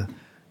to the,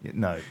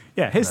 no.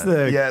 Yeah, here's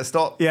the. Yeah,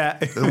 stop. Yeah.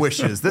 The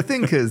wishers, the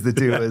thinkers, the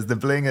doers, the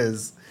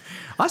blingers.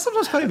 I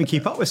sometimes can't even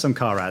keep up with some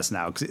car ads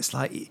now because it's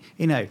like,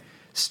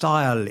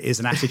 style is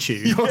an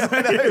attitude.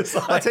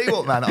 I tell you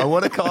what, man, I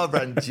want a car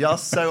brand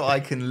just so I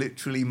can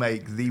literally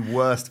make the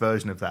worst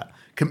version of that.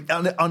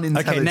 Unintelligible.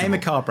 Okay, name a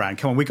car brand.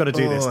 Come on, we've got to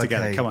do this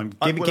together. okay. Come on,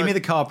 give me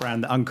the car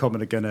brand that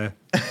Uncommon are going to...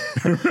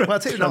 Well, I'll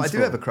tell you, no, I do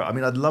have a crush. I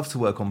mean, I'd love to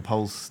work on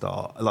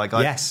Polestar.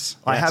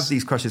 I have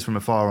these crushes from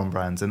afar on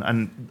brands,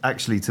 and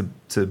actually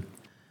to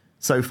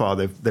so far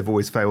they've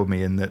always failed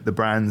me in that the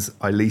brands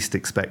I least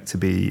expect to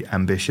be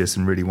ambitious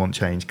and really want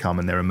change come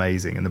and they're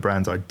amazing, and the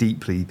brands I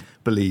deeply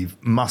believe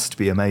must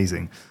be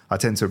amazing, I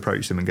tend to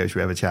approach them and go, should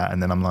we have a chat?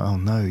 And then I'm like, oh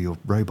no, you're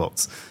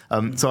robots.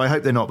 So I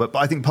hope they're not. But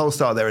I think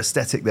Polestar, their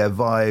aesthetic, their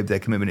vibe, their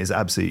commitment is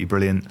absolutely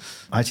brilliant.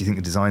 I actually think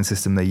the design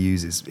system they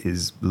use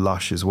is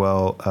lush as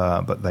well.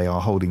 But they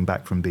are holding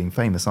back from being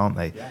famous, aren't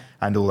they? Yeah.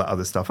 And all that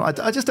other stuff.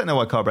 I just don't know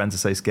why car brands are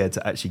so scared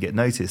to actually get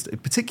noticed,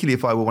 particularly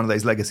if I were one of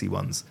those legacy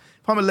ones.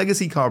 If I'm a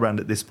legacy car brand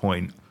at this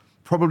point,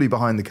 probably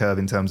behind the curve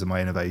in terms of my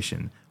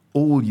innovation,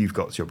 all you've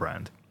got is your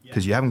brand.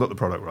 Because you haven't got the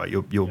product right,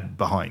 you're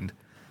behind.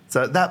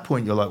 So at that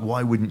point, you're like,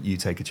 why wouldn't you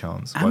take a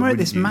chance? And we're at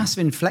this massive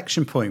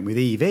inflection point with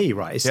EV,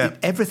 right?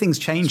 Everything's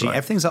changing. Right.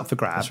 Everything's up for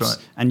grabs. Right.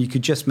 And you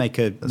could just make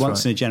a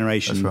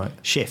once-in-a-generation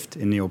shift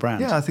in your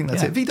brand. Yeah, I think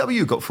that's it.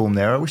 VW got formed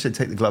there. I wish they'd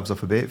take the gloves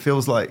off a bit. It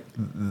feels like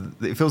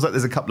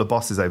there's a couple of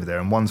bosses over there,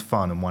 and one's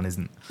fun and one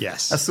isn't.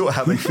 Yes. That's sort of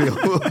how they feel.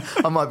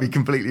 I might be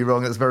completely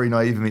wrong. It's very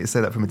naive of me to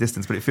say that from a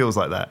distance, but it feels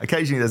like that.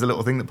 Occasionally, there's a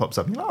little thing that pops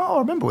up. And you're like, oh, I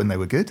remember when they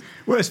were good.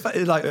 Well, it's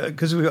like,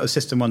 because we've got a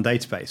System 1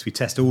 database, we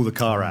test all the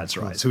car ads,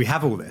 right? So we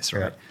have all this,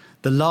 right? Yeah.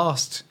 The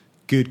last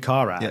good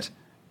car ad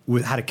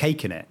had a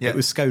cake in it. Yeah. It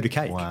was Skoda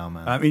cake. Wow,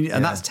 man. I mean,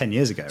 and that's 10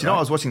 years ago. Do you know what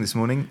I was watching this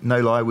morning?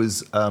 No lie,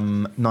 was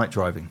Night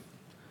Driving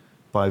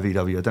by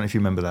VW. I don't know if you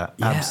remember that.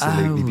 Yeah.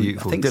 Absolutely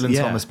beautiful. Dylan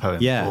Thomas poem.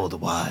 Yeah. All the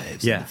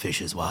wives and the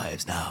Fisher's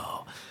wives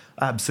now.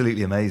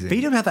 Absolutely amazing.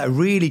 VW had that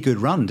really good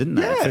run, didn't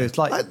they? Yeah. So it's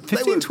like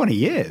 15, 20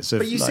 years.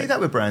 But you see that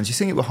with brands. You're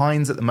seeing it with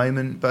Heinz at the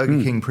moment,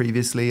 Burger King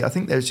previously. I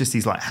think there's just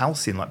these like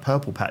halcyon, like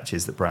purple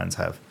patches that brands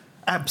have.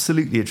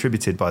 Absolutely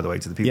attributed, by the way,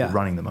 to the people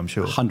running them, I'm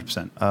sure.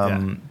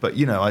 100%. But,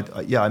 you know,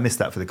 I miss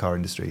that for the car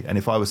industry. And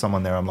if I was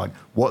someone there, I'm like,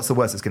 what's the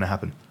worst that's going to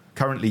happen?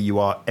 Currently, you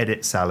are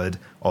edit salad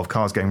of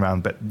cars going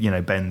around,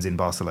 Benz in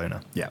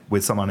Barcelona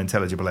with some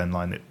unintelligible end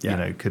line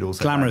that, could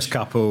also... Glamorous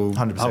couple,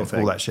 100%,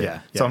 all that shit.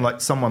 So I'm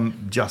like,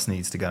 someone just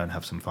needs to go and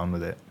have some fun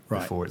with it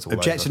before it's all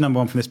Objective over. number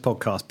one from this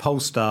podcast,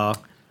 Polestar...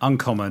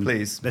 Uncommon.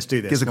 Please. Let's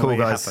do this. Give us a call,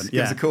 guys.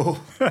 Give us a call.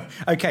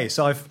 Okay,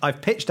 so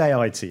I've pitched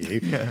AI to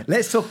you.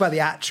 Let's talk about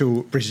the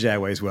actual British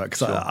Airways work,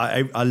 because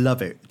I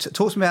love it.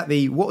 Talk to me about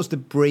what was the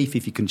brief,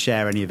 if you can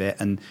share any of it,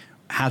 and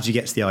how did you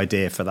get to the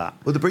idea for that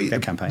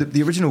campaign?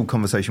 The original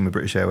conversation with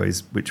British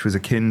Airways, which was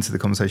akin to the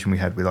conversation we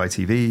had with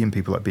ITV and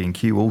people like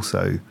B&Q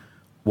also,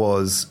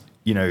 was,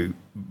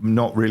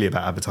 not really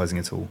about advertising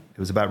at all. It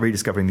was about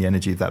rediscovering the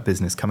energy of that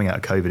business coming out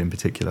of COVID in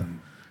particular.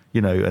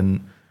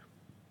 And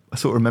I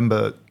sort of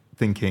remember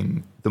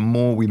thinking the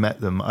more we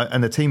met them,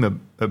 and the team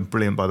are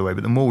brilliant, by the way,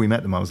 but the more we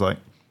met them, I was like,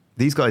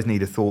 these guys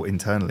need a thought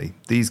internally.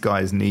 These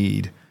guys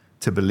need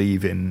to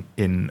believe in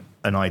an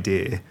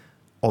idea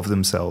of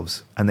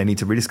themselves, and they need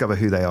to rediscover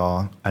who they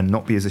are and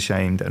not be as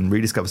ashamed, and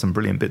rediscover some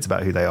brilliant bits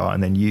about who they are,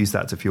 and then use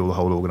that to fuel the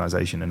whole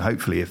organisation. And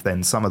hopefully, if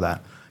then some of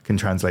that can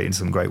translate into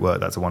some great work,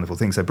 that's a wonderful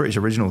thing. So British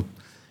Original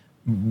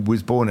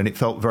was born, and it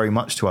felt very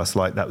much to us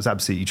like that was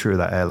absolutely true of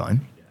that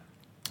airline.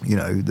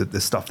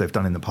 The stuff they've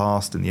done in the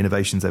past and the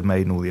innovations they've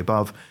made and all the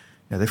above,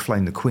 they've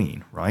flown the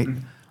Queen, right?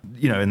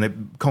 And the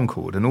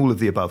Concorde and all of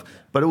the above.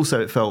 But also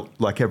it felt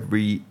like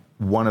every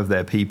one of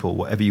their people,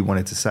 whatever you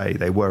wanted to say,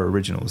 they were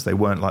originals. They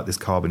weren't like this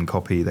carbon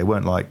copy. They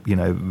weren't like,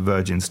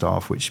 Virgin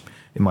staff, which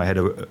in my head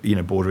are,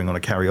 bordering on a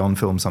carry-on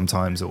film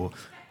sometimes, or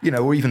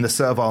even the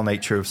servile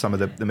nature of some of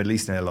the Middle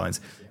Eastern airlines.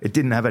 It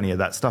didn't have any of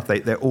that stuff.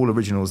 They're all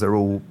originals. They're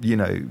all,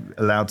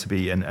 allowed to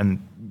be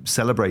and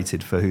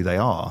celebrated for who they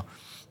are.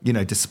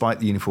 Despite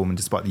the uniform and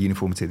despite the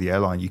uniformity of the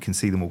airline, you can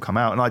see them all come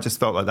out. And I just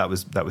felt like that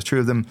was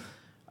true of them.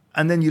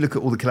 And then you look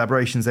at all the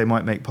collaborations they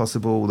might make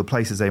possible, all the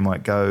places they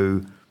might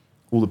go,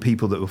 all the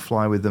people that will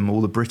fly with them,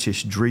 all the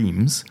British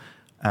dreams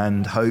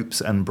and hopes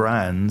and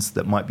brands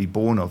that might be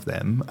born of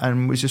them,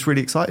 and was just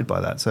really excited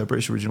by that. So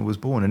British Original was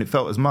born, and it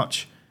felt as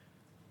much,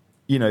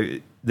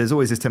 there's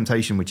always this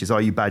temptation, which is,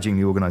 are you badging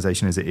the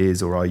organisation as it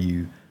is, or are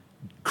you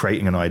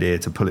creating an idea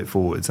to pull it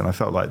forwards? And I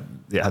felt like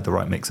it had the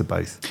right mix of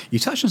both. You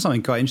touched on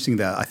something quite interesting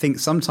there. I think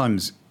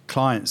sometimes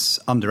clients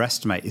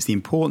underestimate is the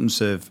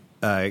importance of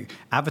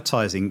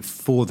advertising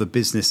for the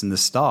business and the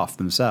staff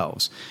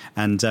themselves.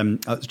 And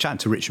I was chatting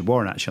to Richard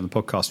Warren actually on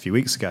the podcast a few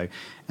weeks ago,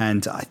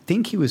 and I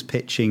think he was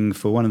pitching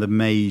for one of the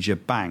major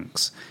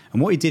banks.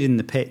 And what he did in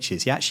the pitch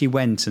is he actually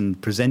went and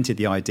presented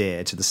the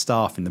idea to the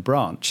staff in the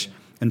branch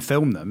and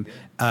film them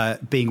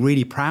being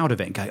really proud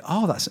of it and go,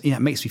 oh, that's, it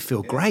makes me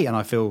feel great, and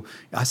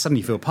I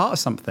suddenly feel part of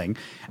something.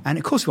 And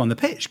of course we won the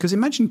pitch, because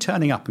imagine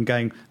turning up and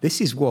going, this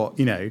is what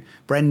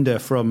Brenda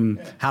from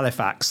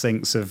Halifax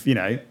thinks of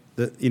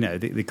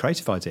the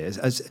creative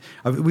ideas.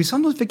 We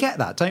sometimes forget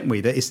that, don't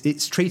we? That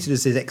it's treated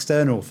as this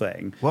external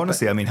thing. Well,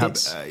 honestly, I mean,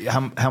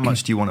 how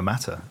much do you want to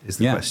matter is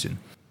the question.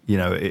 you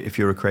know, if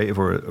you're a creative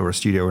or a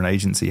studio or an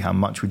agency, how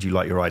much would you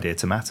like your idea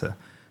to matter?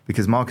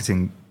 Because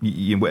marketing,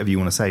 whatever you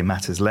want to say,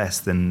 matters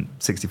less than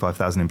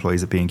 65,000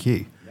 employees at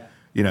B&Q.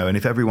 You know, and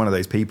if every one of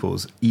those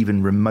people's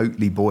even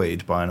remotely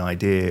buoyed by an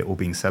idea or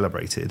being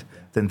celebrated,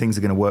 then things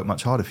are going to work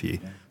much harder for you.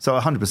 So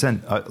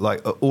 100%,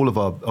 like all of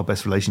our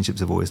best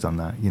relationships have always done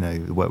that. You know,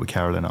 the work with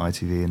Carolyn at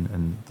ITV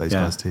and those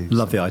guys too.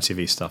 Love the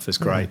ITV stuff. It's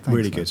great. Thanks,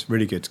 really man. good.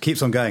 Really good.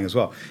 Keeps on going as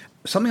well.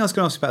 Something I was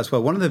going to ask you about as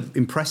well, one of the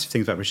impressive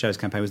things about Rochelle's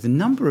campaign was the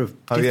number of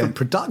different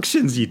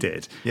productions you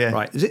did. Yeah.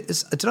 Right.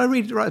 Did I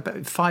read it right?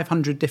 About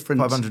 500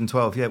 different...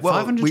 512, yeah. Well,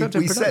 512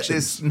 we set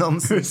this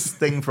nonsense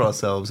thing for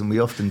ourselves, and we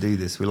often do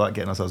this. We like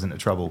getting ourselves into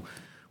trouble.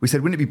 We said,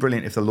 wouldn't it be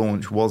brilliant if the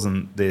launch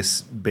wasn't this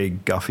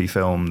big, guffy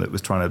film that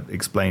was trying to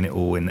explain it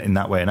all in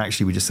that way? And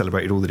actually, we just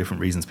celebrated all the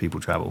different reasons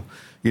people travel.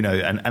 You know,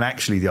 and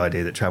actually the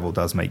idea that travel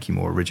does make you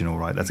more original,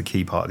 right? That's a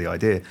key part of the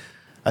idea.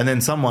 And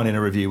then someone in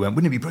a review went,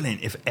 wouldn't it be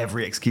brilliant if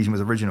every execution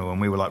was original? And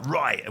we were like,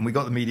 right. And we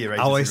got the media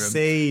agency. Oh, I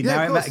see.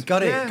 Yeah, now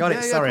got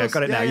it. Sorry, I've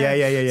got it now.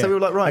 Yeah. So we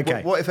were like, right,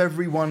 Okay. what if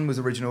everyone was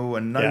original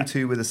and no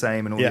two were the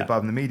same and all the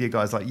above? And the media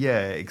guys like,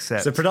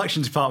 except... So the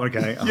production department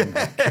going, oh,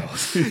 my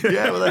God.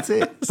 Yeah, well, that's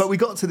it. But we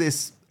got to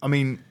this, I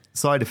mean,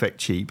 side effect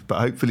cheap, but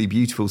hopefully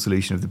beautiful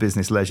solution of the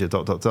business leisure ...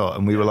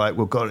 And we were like,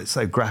 well, God, it's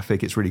so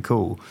graphic. It's really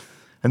cool.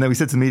 And then we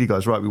said to the media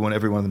guys, right, we want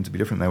every one of them to be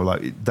different. They were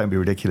like, don't be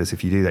ridiculous.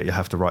 If you do that, you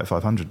have to write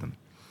 500 of them.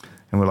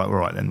 And we're like, all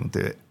right, then we'll do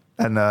it.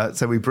 And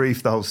so we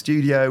briefed the whole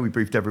studio. We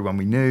briefed everyone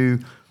we knew.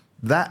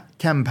 That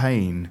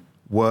campaign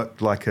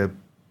worked like a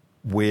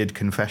weird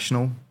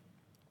confessional.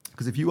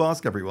 Because if you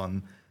ask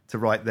everyone to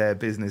write their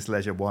business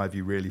leisure, why have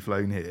you really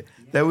flown here?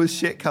 There was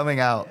shit coming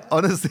out.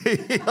 Honestly,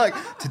 like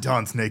to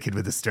dance naked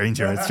with a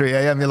stranger at 3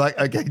 a.m. You're like,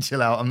 okay,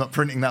 chill out. I'm not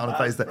printing that on a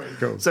poster.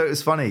 Cool. So it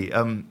was funny.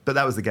 But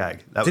that was the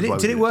gag.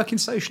 Did it work in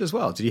social as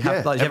well? Did you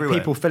have, you have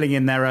people filling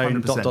in their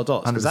own ...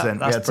 100%. That's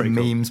we had some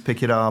memes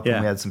pick it up, and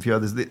we had some few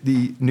others.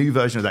 The new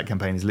version of that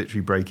campaign is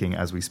literally breaking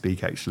as we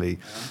speak, actually.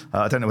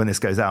 I don't know when this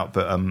goes out,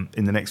 but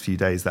in the next few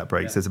days that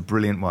breaks. There's a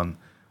brilliant one.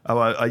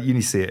 You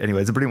need to see it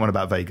anyway. It's a brilliant one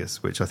about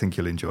Vegas, which I think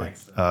you'll enjoy.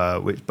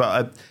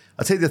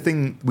 I'd say the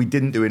thing we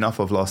didn't do enough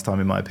of last time,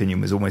 in my opinion,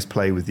 was almost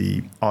play with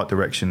the art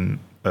direction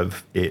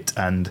of it,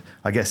 and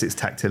I guess its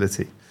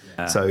tactility.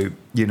 Yeah. So,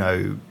 you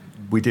know,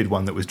 we did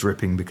one that was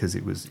dripping because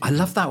it was... I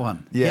love that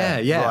one. Yeah.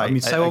 Right. I mean,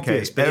 so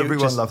obvious. But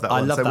everyone loved that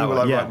one. I love so that we were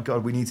one. like, right,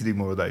 God, we need to do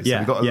more of those. Yeah. So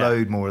we've got a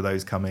load more of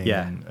those coming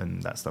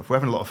and that stuff. We're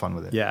having a lot of fun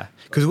with it. Yeah.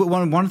 Because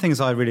one of the things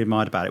I really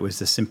admired about it was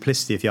the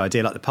simplicity of the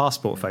idea, like the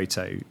passport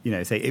photo. You know,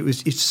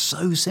 it's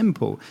so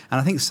simple. And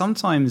I think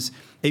sometimes...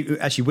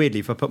 actually, weirdly,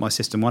 if I put my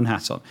System 1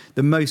 hat on,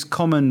 the most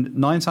common,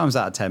 9 times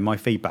out of 10, my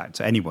feedback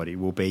to anybody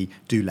will be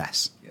do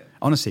less. Yeah.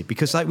 Honestly,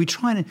 because we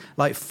try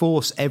and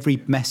force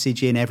every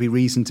message in, every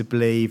reason to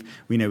believe.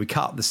 We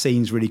cut up the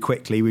scenes really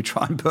quickly. We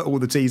try and put all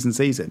the T's and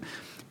C's in.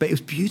 But it was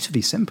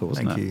beautifully simple,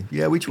 wasn't it? Thank you.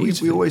 Yeah,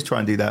 we always try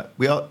and do that.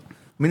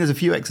 There's a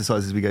few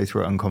exercises we go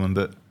through at Uncommon,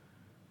 but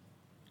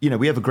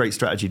we have a great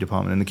strategy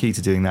department, and the key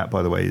to doing that,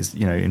 by the way, is,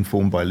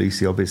 informed by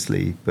Lucy,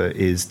 obviously, but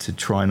is to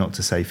try not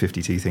to say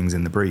 52 things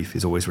in the brief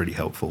is always really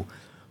helpful.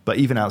 But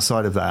even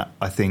outside of that,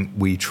 I think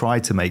we try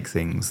to make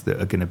things that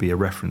are going to be a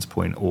reference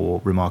point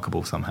or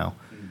remarkable somehow.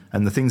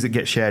 And the things that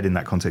get shared in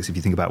that context, if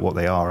you think about what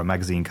they are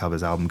magazine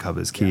covers, album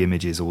covers, key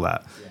images, all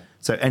that. Yeah.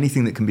 So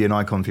anything that can be an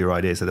icon for your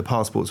idea. So the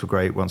passports were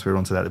great. Once we were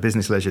onto that, the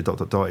business leisure ...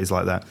 is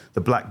like that. The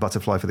black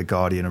butterfly for the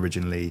Guardian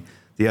originally.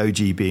 The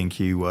OG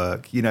B&Q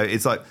work,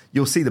 it's like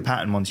you'll see the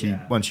pattern once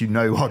you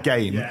know our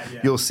game.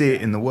 You'll see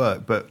it in the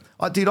work. But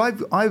I've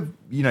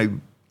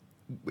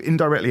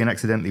indirectly and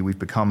accidentally we've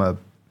become a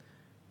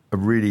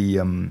really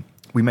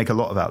we make a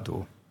lot of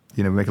outdoor.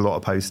 We make a lot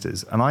of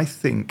posters, and I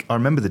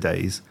remember the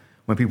days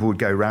when people would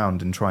go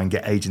around and try and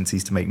get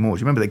agencies to make more. Do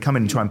you remember they'd come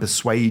in and try and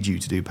persuade you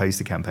to do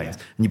poster campaigns,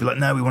 and you'd be like,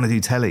 no, we want to do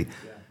telly.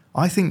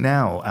 I think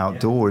now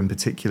outdoor in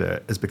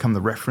particular has become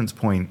the reference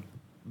point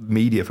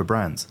media for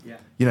brands.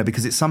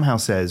 Because it somehow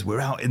says we're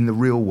out in the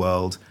real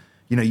world.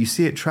 You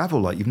see it travel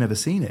like you've never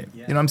seen it.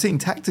 I'm seeing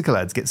tactical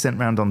ads get sent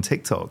around on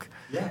TikTok.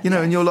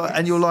 And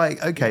you're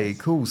like, okay,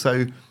 cool.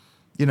 So,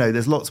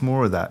 there's lots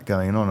more of that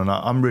going on, and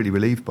I'm really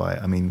relieved by it.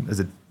 I mean, as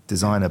a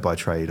designer by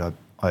trade, I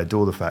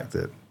adore the fact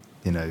that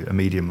a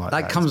medium like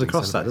that comes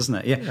across that, doesn't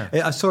it? Yeah.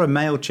 I saw a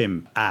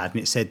MailChimp ad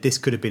and it said this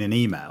could have been an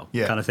email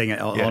kind of thing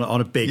on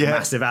a big,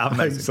 massive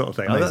album sort of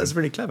thing. That's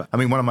really clever. I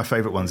mean, one of my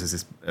favourite ones is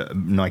this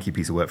Nike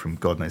piece of work from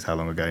God knows how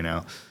long ago now.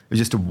 It was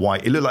just it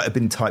looked like it had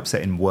been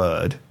typeset in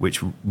Word,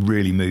 which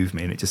really moved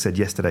me. And it just said,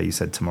 yesterday you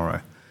said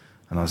tomorrow.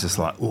 And I was just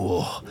like,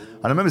 oh.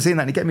 And I remember seeing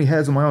that and it gave me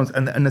hairs on my arms.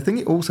 And the thing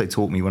it also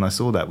taught me when I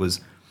saw that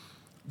was,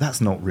 that's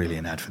not really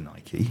an ad for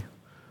Nike.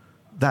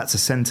 That's a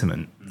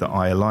sentiment that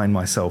I align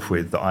myself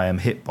with, that I am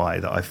hit by,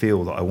 that I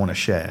feel that I want to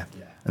share.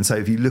 Yeah. And so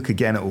if you look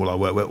again at all our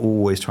work, we're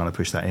always trying to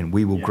push that in.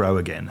 We will grow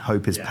again.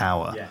 Hope is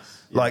power.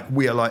 Yes.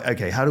 We are like,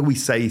 okay, how do we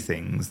say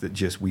things that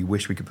just we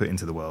wish we could put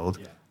into the world?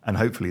 Yeah. And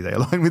hopefully they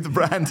align with the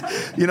brand.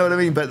 You know what I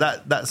mean? But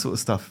that sort of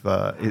stuff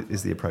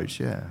is the approach,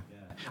 yeah.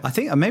 I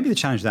think maybe the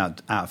challenge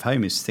out of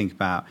home is to think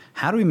about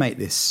how do we make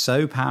this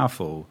so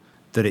powerful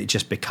that it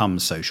just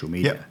becomes social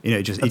media.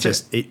 Yeah. You know,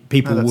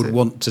 people No, that's would it.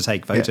 want to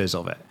take photos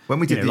of it. When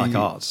we did like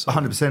arts.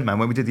 100%, man.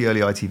 When we did the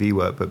early ITV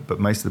work, but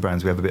most of the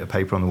brands, we have a bit of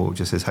paper on the wall that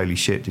just says, "Holy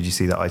shit, did you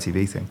see that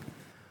ITV thing?"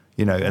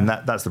 You know, and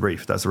that's the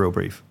brief. That's the real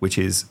brief, which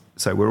is,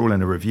 so we're all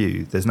in a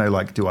review. There's no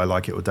like, do I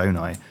like it or don't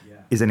I? Yeah.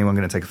 Is anyone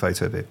going to take a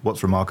photo of it?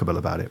 What's remarkable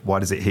about it? Why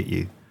does it hit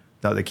you?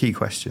 They're the key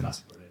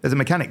questions. There's a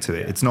mechanic to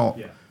it. It's not,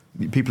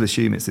 people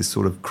assume it's this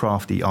sort of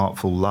crafty,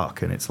 artful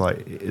luck. And it's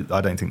like,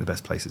 I don't think the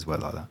best places were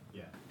like that.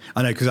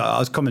 I know, because I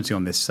was commenting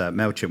on this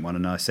MailChimp one,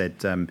 and I said,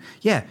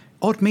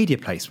 odd media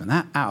placement,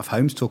 that out of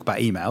home to talk about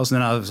emails.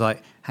 And then I was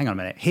like, hang on a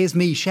minute, here's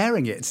me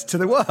sharing it to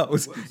the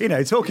world, you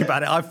know, talking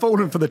about it. I've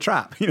fallen for the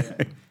trap, you know.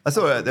 I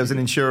saw there was an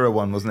insurer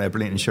one, wasn't there? A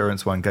brilliant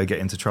insurance one, Go Get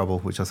Into Trouble,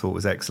 which I thought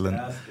was excellent.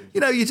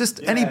 You know, you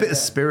just, any bit of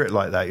spirit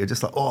like that, you're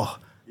just like, well,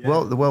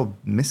 the world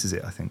misses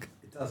it, I think.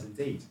 It does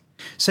indeed.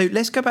 So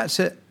let's go back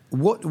to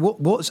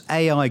what's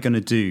AI going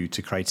to do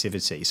to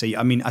creativity? So,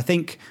 I mean, I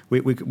think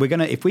we're going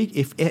to,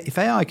 if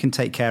AI can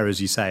take care, as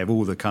you say, of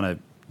all the kind of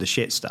the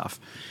shit stuff,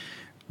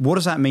 what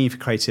does that mean for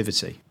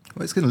creativity?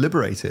 Well, it's going to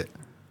liberate it.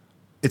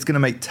 It's going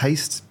to make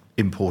taste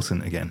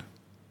important again.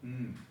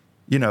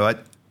 You know,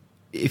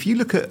 if you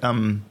look at,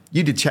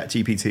 you did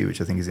ChatGPT,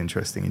 which I think is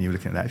interesting, and you were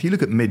looking at that. If you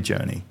look at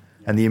Midjourney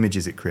and the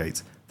images it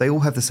creates, they all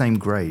have the same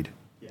grade.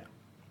 Yeah.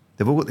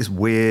 They've all got this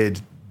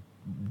weird,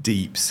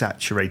 deep,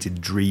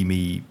 saturated,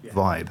 dreamy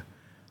vibe.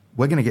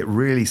 We're going to get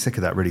really sick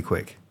of that really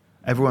quick.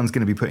 Everyone's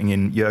going to be putting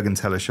in Jürgen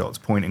Teller shots,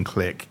 point and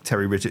click,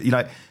 Terry Richard, you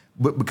know,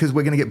 because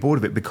we're going to get bored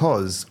of it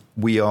because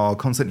we are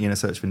constantly in a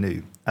search for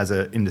new as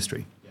an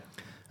industry. Yeah.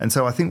 And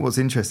so I think what's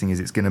interesting is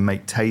it's going to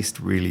make taste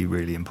really,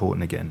 really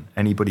important again.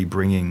 Anybody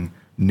bringing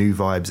new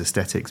vibes,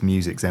 aesthetics,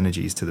 musics,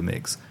 energies to the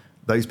mix,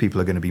 those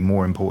people are going to be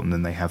more important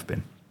than they have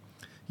been,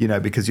 you know,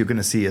 because you're going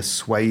to see a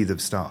swathe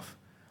of stuff.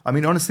 I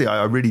mean, honestly,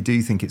 I really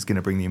do think it's going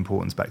to bring the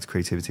importance back to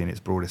creativity in its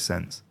broadest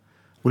sense.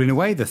 Well, in a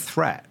way, the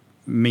threat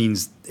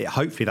means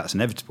hopefully that's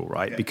inevitable,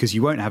 right? Yeah. Because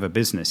you won't have a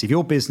business. If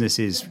your business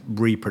is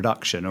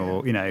reproduction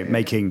or, you know,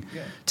 making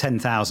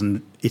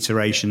 10,000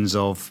 iterations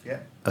of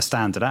a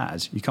standard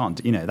ad, you can't,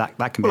 you know, that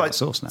can be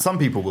outsourced now. Some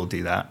people will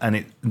do that.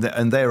 And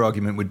their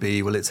argument would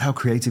be, well, it's how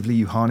creatively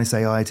you harness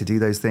AI to do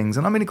those things.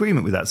 And I'm in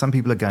agreement with that. Some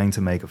people are going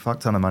to make a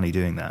fuck ton of money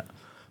doing that.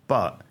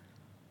 But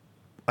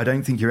I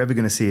don't think you're ever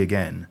going to see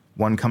again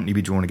one company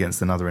be drawn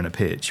against another in a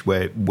pitch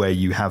where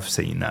you have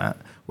seen that,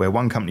 where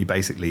one company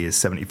basically is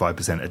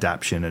 75%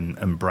 adaptation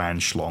and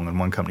brand schlong, and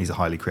one company's a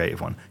highly creative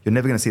one. You're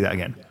never going to see that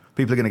again.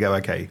 People are going to go,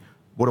 okay,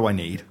 what do I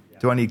need?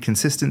 Do I need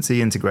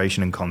consistency,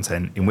 integration, and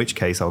content? In which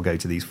case, I'll go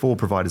to these 4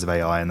 providers of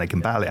AI, and they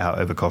can battle it out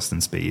over cost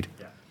and speed.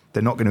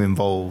 They're not going to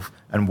involve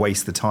and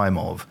waste the time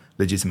of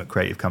legitimate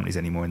creative companies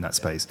anymore in that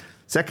space.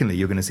 Secondly,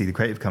 you're going to see the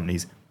creative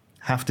companies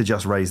have to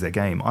just raise their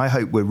game. I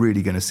hope we're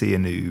really going to see a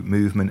new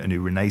movement, a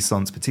new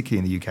renaissance, particularly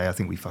in the UK. I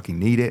think we fucking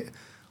need it,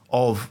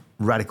 of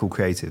radical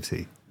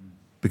creativity.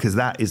 Because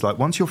that is like,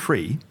 once you're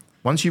free,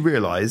 once you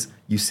realise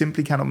you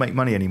simply cannot make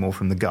money anymore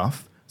from the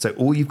guff, so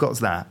all you've got is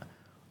that,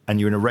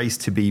 and you're in a race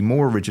to be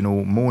more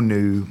original, more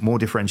new, more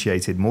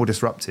differentiated, more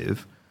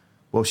disruptive,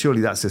 well, surely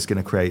that's just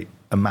going to create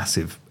a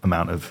massive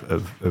amount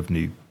of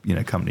new, you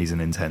know, companies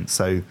and intent.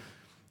 So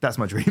that's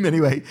my dream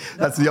anyway.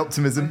 That's the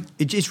optimism.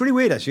 It's really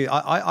weird, actually.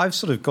 I've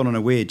sort of gone on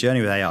a weird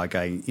journey with AI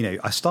going, you know,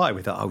 I started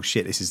with, oh,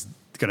 shit, this is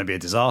going to be a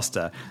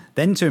disaster.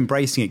 Then to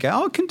embracing it, go,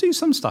 oh, I can do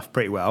some stuff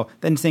pretty well.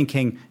 Then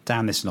thinking,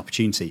 damn, this is an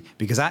opportunity.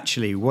 Because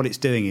actually what it's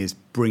doing is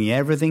bringing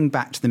everything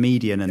back to the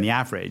median and the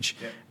average.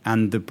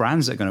 And the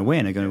brands that are going to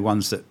win are going to be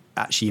ones that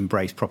actually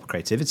embrace proper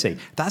creativity.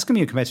 That's going to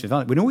be a competitive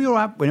advantage. When all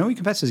your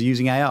competitors are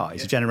using AI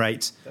to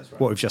generate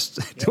what we've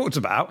just talked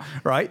about,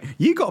 right?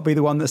 You've got to be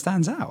the one that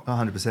stands out.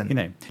 100%. You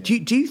know,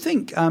 do you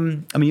think? I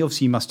mean,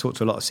 obviously, you must talk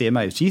to a lot of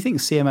CMOs. Do you think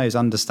CMOs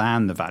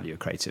understand the value of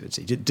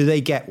creativity? Do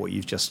they get what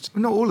you've just?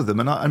 Not all of them.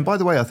 And by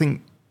the way, I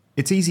think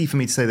it's easy for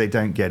me to say they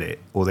don't get it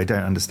or they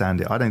don't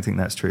understand it. I don't think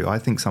that's true. I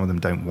think some of them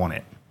don't want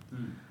it.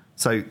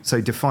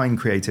 So define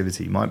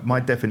creativity. My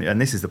definition, and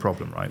this is the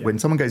problem, right? When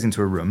someone goes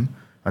into a room,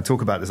 I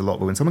talk about this a lot,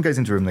 but when someone goes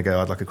into a room, they go,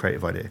 I'd like a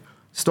creative idea.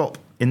 Stop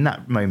in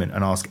that moment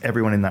and ask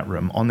everyone in that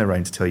room on their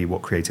own to tell you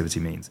what creativity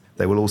means.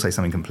 They will all say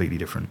something completely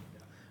different.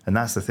 And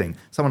that's the thing.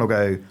 Someone will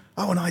go,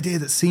 oh, an idea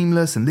that's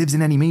seamless and lives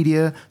in any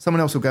media. Someone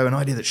else will go, an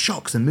idea that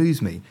shocks and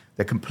moves me.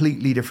 They're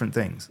completely different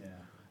things. Yeah.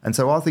 And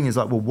so our thing is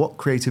like, well, what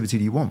creativity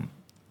do you want?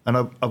 And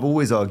I've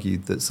always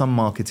argued that some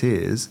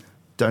marketeers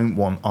don't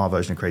want our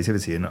version of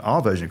creativity. And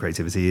our version of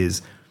creativity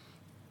is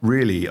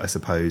really, I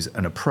suppose,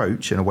 an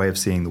approach and a way of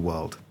seeing the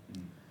world.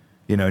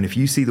 You know, and if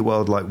you see the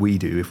world like we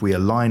do, if we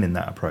align in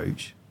that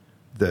approach,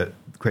 that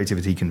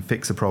creativity can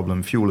fix a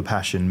problem, fuel a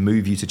passion,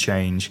 move you to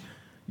change,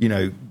 you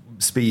know,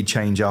 speed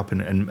change up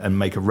and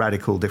make a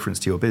radical difference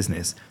to your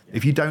business.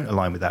 If you don't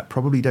align with that,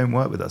 probably don't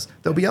work with us.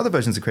 There'll be other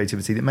versions of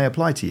creativity that may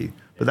apply to you,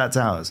 but that's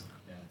ours.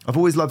 I've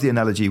always loved the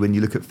analogy when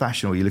you look at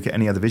fashion or you look at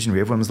any other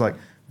visionary, everyone was like,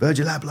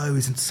 Virgil Abloh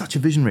is such a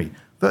visionary.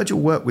 Virgil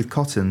worked with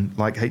cotton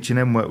like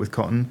H&M worked with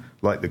cotton,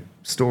 like the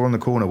store on the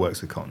corner works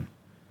with cotton.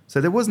 So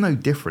there was no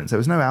difference. There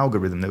was no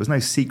algorithm. There was no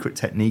secret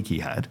technique he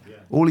had.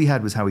 All he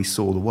had was how he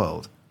saw the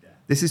world.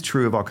 This is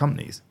true of our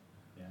companies.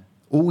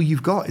 All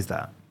you've got is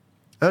that.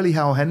 Early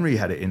Hal Henry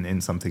had it in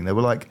something. They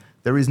were like,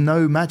 there is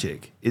no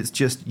magic. It's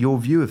just your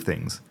view of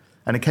things.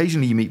 And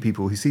occasionally you meet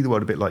people who see the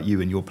world a bit like you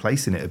and you're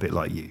placing it a bit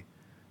like you.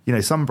 You know,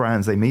 some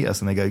brands, they meet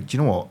us and they go, do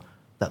you know what?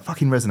 That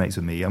fucking resonates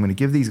with me. I'm going to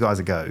give these guys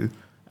a go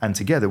and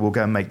together we'll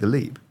go and make the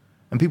leap.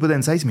 And people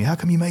then say to me, how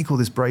come you make all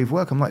this brave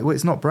work? I'm like, well,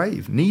 it's not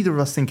brave. Neither of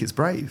us think it's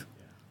brave.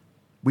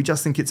 We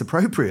just think it's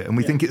appropriate and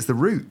we think it's the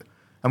route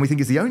and we think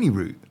it's the only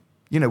route.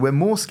 You know, we're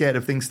more scared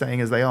of things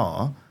staying as they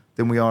are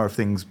than we are of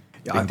things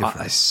being different.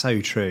 That's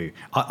so true.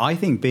 I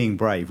think being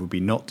brave would be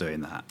not doing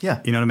that. Yeah.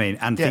 You know what I mean?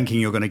 And thinking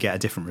you're going to get a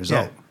different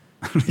result.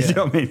 Yeah. You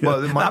know what I mean?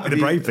 Well, that'd be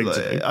the brave thing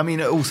to do. I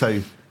mean,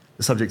 also,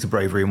 the subject of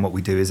bravery and what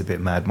we do is a bit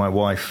mad. My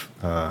wife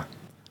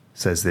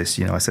says this,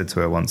 you know, I said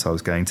to her once I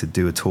was going to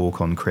do a talk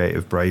on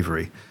creative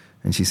bravery,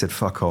 and she said,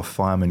 fuck off,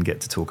 firemen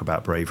get to talk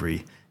about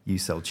bravery, you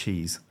sell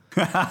cheese.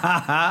 And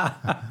I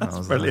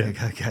was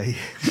brilliant. like, okay,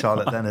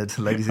 Charlotte Leonard,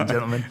 ladies and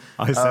gentlemen.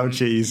 I sell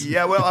cheese.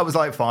 Yeah, well, I was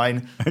like,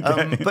 fine.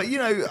 Okay. But, you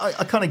know,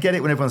 I kind of get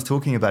it when everyone's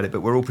talking about it,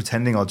 but we're all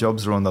pretending our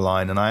jobs are on the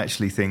line. And I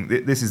actually think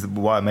this is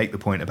why I make the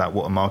point about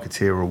what a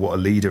marketeer or what a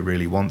leader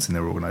really wants in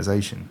their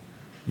organisation.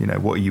 You know,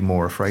 what are you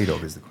more afraid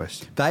of is the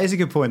question. That is a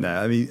good point there.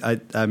 I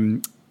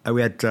mean,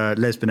 we had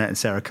Les Burnett and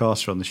Sarah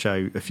Caster on the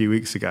show a few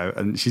weeks ago,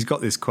 and she's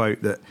got this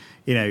quote that,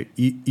 you know,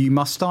 you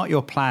must start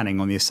your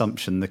planning on the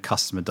assumption the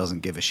customer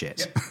doesn't give a shit.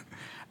 Yep.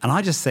 And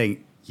I just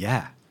think,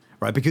 yeah,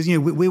 right, because, you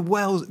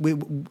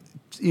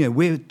know,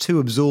 we're too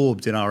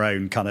absorbed in our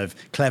own kind of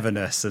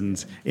cleverness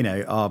and, you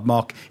know, our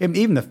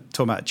even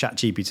talking about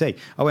ChatGPT,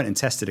 I went and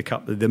tested a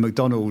couple of the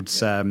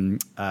McDonald's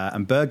and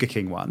Burger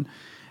King one.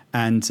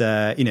 And,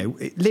 you know,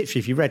 literally,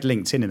 if you read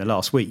LinkedIn in the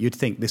last week, you'd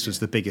think this was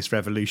the biggest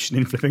revolution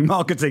in flipping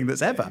marketing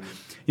that's ever.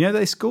 You know,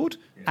 they scored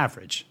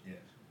average,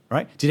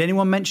 right? Did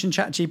anyone mention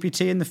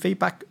ChatGPT in the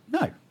feedback?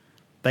 No.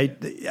 They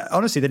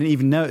honestly, they didn't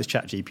even know it was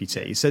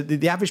ChatGPT. So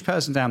the average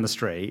person down the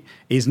street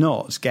is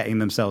not getting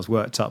themselves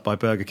worked up by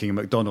Burger King and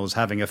McDonald's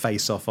having a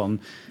face-off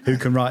on who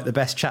can write the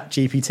best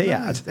ChatGPT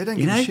ad. They don't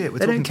give a shit. We're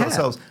talking to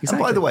ourselves. Exactly. And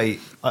by the way,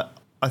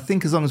 I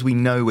think as long as we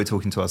know we're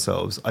talking to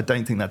ourselves, I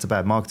don't think that's a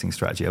bad marketing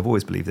strategy. I've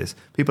always believed this.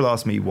 People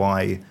ask me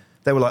why.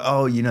 They were like,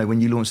 oh, you know,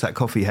 when you launched that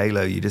coffee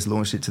halo, you just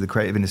launched it to the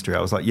creative industry.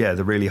 I was like, yeah,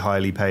 the really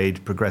highly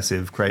paid,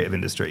 progressive creative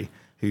industry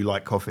who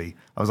like coffee.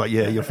 I was like,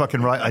 yeah, you're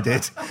fucking right, I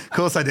did. Of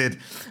course I did.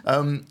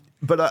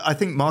 But I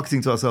think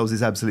marketing to ourselves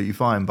is absolutely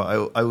fine. But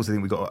I also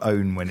think we've got to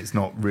own when it's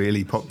not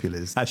really popular.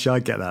 Actually, I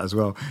get that as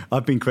well.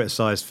 I've been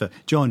criticised for,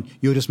 John,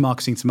 you're just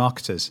marketing to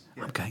marketers.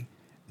 Yeah. I'm going,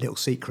 little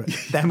secret.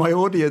 They're my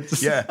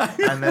audience. Yeah,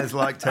 and there's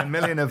like 10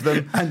 million of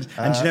them. And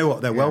you know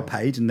what? They're well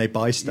paid and they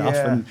buy stuff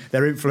and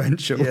they're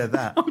influential. Yeah,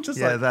 that. I'm just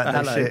like,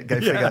 no shit, go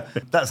figure.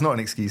 That's not an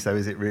excuse though,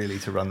 is it really,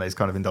 to run those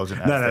kind of indulgent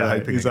ads? They're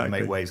hoping they're going to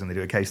make waves when they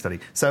do a case study.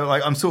 So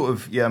like, I'm sort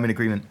of, I'm in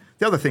agreement.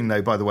 The other thing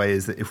though, by the way,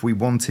 is that if we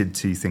wanted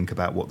to think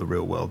about what the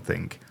real world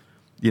think,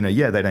 you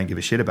know, they don't give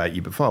a shit about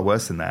you, but far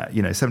worse than that,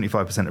 you know,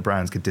 75% of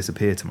brands could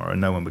disappear tomorrow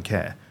and no one would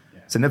care. Yeah.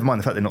 So never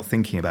mind the fact they're not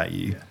thinking about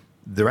you. Yeah.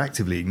 They're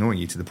actively ignoring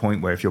you to the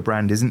point where if your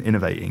brand isn't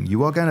innovating,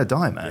 you are going to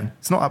die, man. Yeah.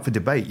 It's not up for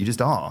debate. You just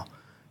are.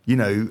 You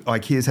know,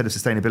 IKEA's head of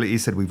sustainability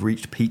said we've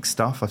reached peak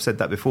stuff. I've said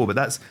that before,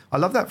 but I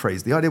love that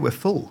phrase. The idea we're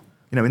full.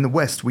 You know, in the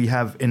West, we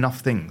have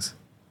enough things.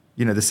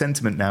 You know, the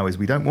sentiment now is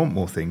we don't want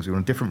more things. We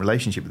want a different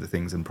relationship with the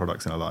things and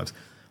products in our lives.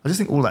 I just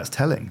think all that's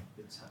telling.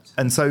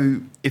 And so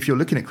if you're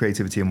looking at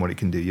creativity and what it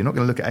can do, you're not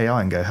going to look at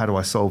AI and go, how do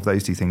I solve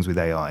those two things with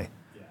AI?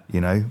 Yeah.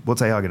 You know,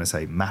 what's AI going to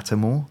say? Matter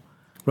more?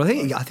 Well,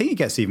 I think it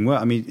gets even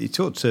worse. I mean, you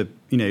talk to,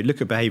 you know,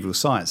 look at behavioural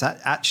science.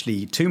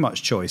 Actually, too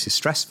much choice is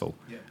stressful,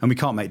 and we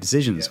can't make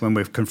decisions when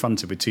we're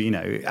confronted with two. You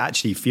know,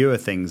 actually, fewer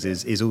things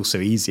is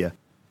also easier.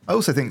 I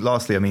also think,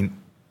 lastly, I mean,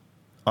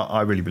 I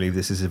really believe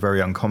this is a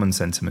very uncommon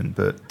sentiment,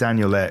 but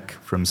Daniel Ek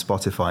from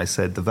Spotify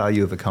said the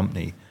value of a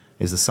company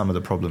is the sum of the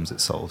problems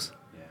it solves,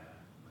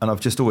 and I've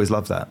just always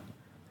loved that.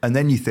 And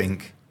then you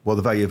think, well,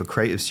 the value of a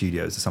creative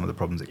studio is the sum of the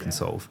problems it can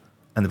solve,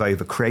 and the value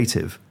of a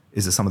creative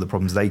is the sum of the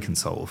problems they can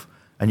solve.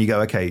 And you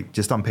go, okay,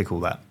 just unpick all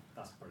that.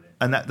 That's brilliant.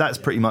 And that's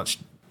pretty much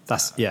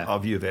our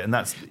view of it. And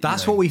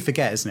that's what we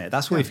forget, isn't it?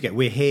 That's what we forget.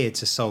 We're here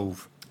to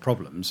solve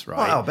problems,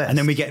 right? Well, and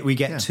then we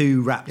get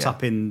too wrapped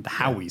up in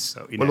how we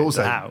solve. Well,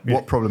 also,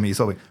 what problem are you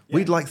solving?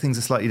 We'd like things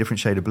a slightly different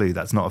shade of blue.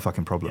 That's not a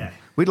fucking problem. Yeah.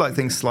 We'd like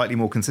things slightly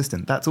more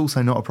consistent. That's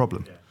also not a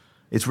problem. Yeah.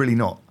 It's really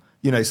not.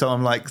 You know, so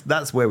I'm like,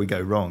 that's where we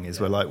go wrong,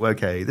 is we're like, well,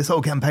 okay, this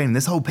whole campaign,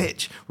 this whole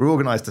pitch, we're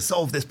organised to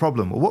solve this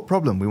problem. Well, what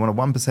problem? We want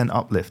a 1%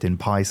 uplift in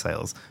pie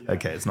sales.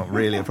 Okay, it's not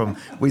really a problem.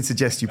 We'd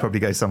suggest you probably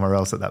go somewhere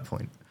else at that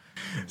point.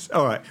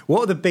 All right.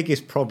 What are the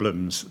biggest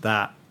problems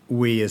that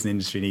we as an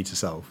industry need to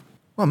solve?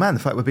 Well, man, the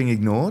fact we're being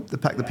ignored, the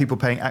fact that people are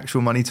paying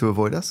actual money to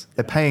avoid us.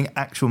 They're paying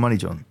actual money,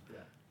 John.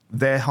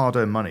 Their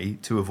hard-earned money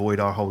to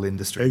avoid our whole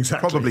industry.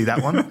 Exactly. Probably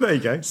that one. There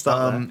you go.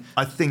 Start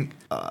there.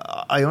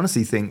 I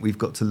honestly think we've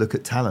got to look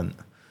at talent.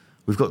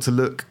 We've got to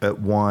look at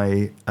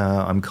why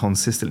I'm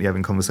consistently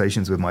having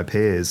conversations with my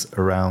peers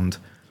around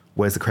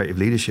where's the creative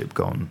leadership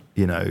gone,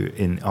 you know,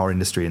 in our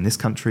industry, in this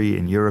country,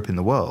 in Europe, in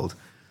the world.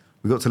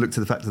 We've got to look to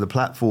the fact that the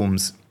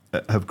platforms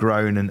have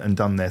grown and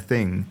done their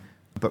thing.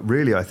 But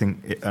really, I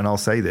think, and I'll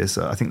say this,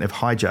 I think they've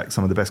hijacked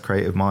some of the best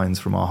creative minds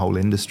from our whole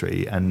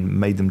industry and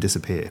made them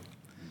disappear.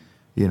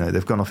 You know,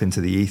 they've gone off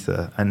into the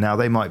ether, and now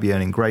they might be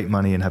earning great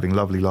money and having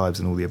lovely lives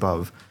and all the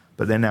above,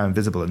 but they're now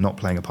invisible and not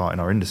playing a part in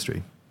our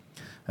industry.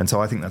 And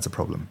so I think that's a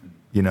problem,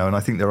 you know, and I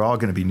think there are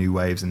going to be new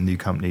waves and new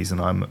companies,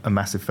 and I'm a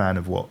massive fan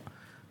of what,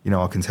 you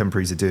know, our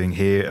contemporaries are doing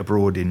here,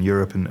 abroad, in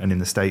Europe and in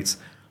the States.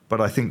 But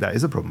I think that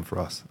is a problem for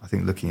us. I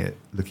think looking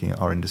at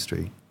our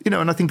industry, you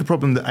know, and I think a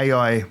problem that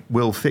AI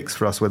will fix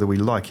for us, whether we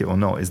like it or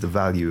not, is the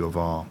value of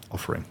our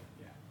offering.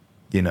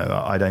 You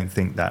know, I don't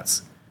think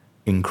that's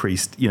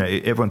increased. You know,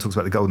 everyone talks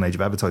about the golden age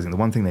of advertising. The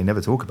one thing they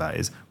never talk about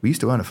is we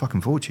used to earn a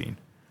fucking fortune.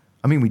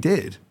 I mean, we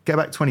did. Go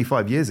back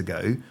 25 years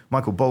ago,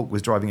 Michael Bulk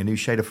was driving a new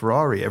shade of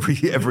Ferrari every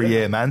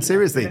year, man.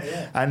 Seriously.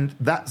 And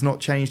that's not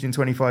changed in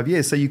 25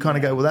 years. So you kind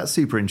of go, well, that's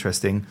super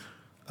interesting.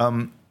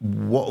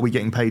 What are we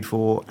getting paid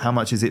for? How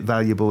much is it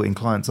valuable in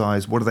clients'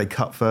 eyes? What do they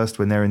cut first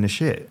when they're in the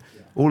shit?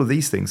 All of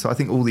these things. So I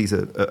think all these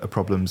are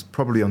problems,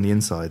 probably on the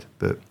inside,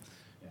 but,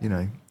 you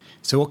know.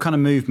 So what kind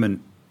of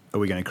movement are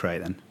we going to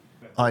create then?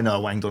 I know I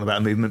wanged on about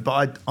a movement,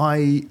 but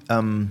I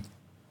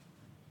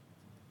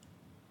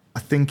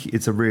think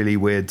it's a really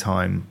weird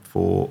time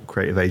for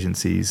creative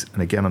agencies.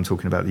 And again, I'm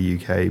talking about the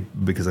UK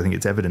because I think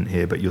it's evident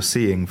here, but you're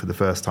seeing for the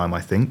first time,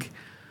 I think,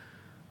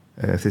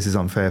 if this is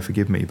unfair,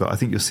 forgive me, but I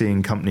think you're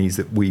seeing companies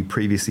that we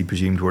previously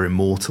presumed were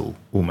immortal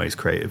almost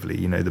creatively,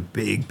 you know, the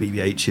big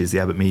BBHs, the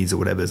Abbott Meads or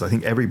whatever. I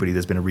think everybody,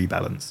 there's been a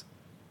rebalance.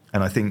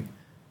 And I think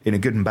in a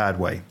good and bad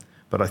way,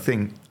 but I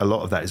think a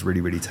lot of that is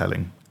really, really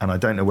telling. And I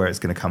don't know where it's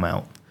going to come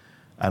out.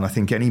 And I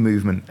think any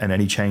movement and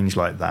any change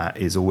like that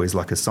is always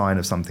like a sign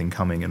of something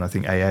coming. And I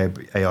think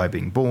AI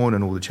being born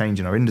and all the change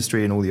in our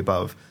industry and all the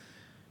above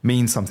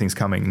means something's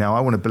coming. Now,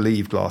 I want to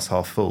believe glass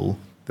half full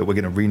that we're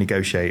going to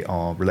renegotiate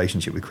our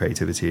relationship with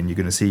creativity, and you're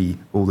going to see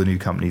all the new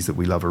companies that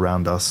we love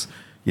around us,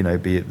 you know,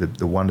 be it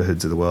the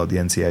Wonderhoods of the world, the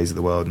NCAs of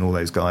the world, and all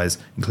those guys,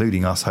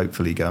 including us,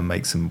 hopefully go and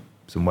make some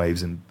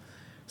waves and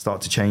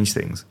start to change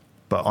things.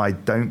 But I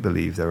don't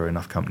believe there are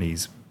enough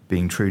companies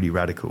being truly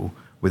radical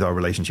with our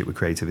relationship with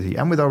creativity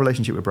and with our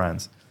relationship with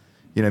brands.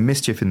 You know,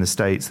 Mischief in the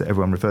States that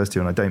everyone refers to,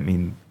 and I don't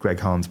mean Greg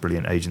Hahn's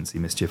brilliant agency,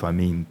 Mischief, I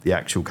mean the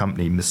actual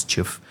company,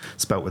 Mischief,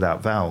 spelt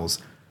without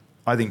vowels,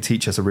 I think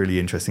teach us a really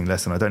interesting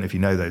lesson. I don't know if you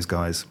know those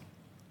guys.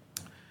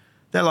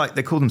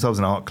 They call themselves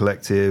an art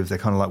collective. They're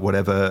kind of like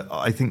whatever.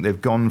 I think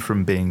they've gone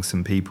from being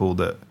some people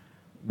that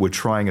were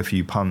trying a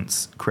few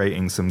punts,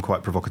 creating some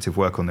quite provocative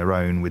work on their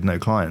own with no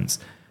clients,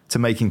 to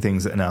making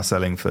things that are now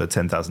selling for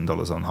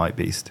 $10,000 on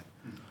Hypebeast.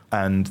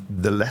 And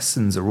the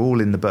lessons are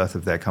all in the birth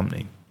of their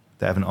company.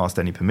 They haven't asked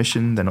any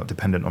permission. They're not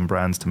dependent on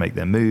brands to make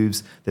their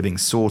moves. They're being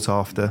sought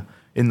after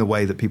in the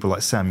way that people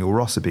like Samuel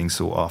Ross are being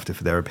sought after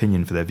for their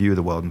opinion, for their view of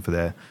the world, and for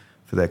their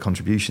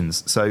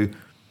contributions. So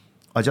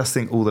I just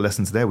think all the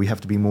lessons are there. We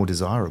have to be more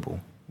desirable.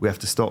 We have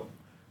to stop,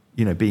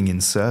 you know, being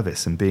in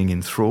service and being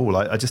in thrall.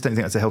 I just don't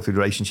think that's a healthy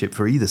relationship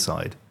for either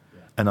side.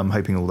 And I'm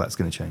hoping all that's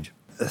going to change.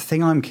 The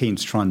thing I'm keen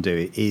to try and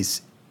do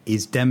is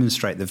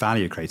demonstrate the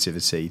value of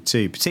creativity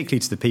particularly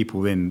to the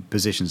people in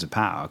positions of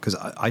power, because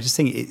I just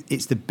think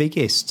it's the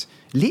biggest,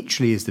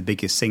 literally is the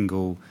biggest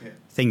single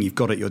thing you've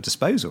got at your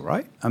disposal,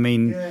 right? I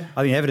mean,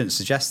 I think evidence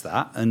suggests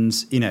that, and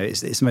you know,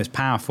 it's the most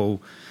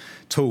powerful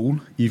tool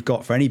you've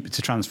got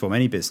to transform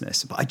any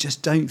business. But I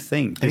just don't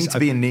think they need to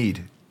be in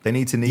need. They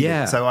need to need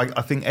it. So I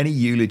think any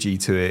eulogy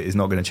to it is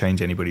not going to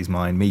change anybody's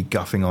mind. Me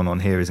guffing on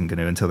here isn't going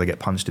to until they get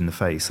punched in the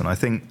face. And I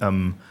think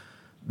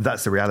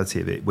that's the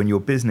reality of it. When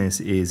your business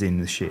is in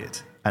the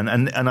shit, and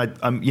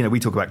I'm, you know, we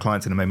talk about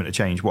clients in a moment of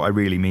change. What I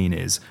really mean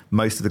is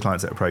most of the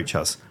clients that approach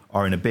us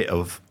are in a bit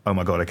of, oh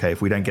my God, okay,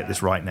 if we don't get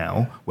this right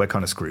now, we're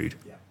kind of screwed.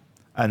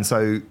 And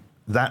so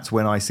that's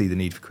when I see the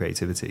need for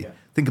creativity.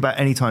 Think about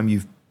any time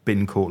you've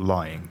been caught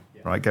lying,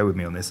 right? Go with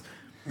me on this.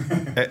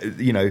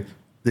 You know,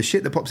 the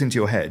shit that pops into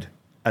your head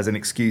as an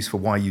excuse for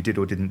why you did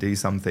or didn't do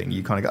something,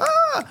 you kind of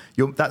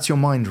go, that's your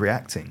mind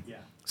reacting.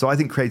 So I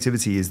think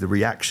creativity is the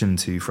reaction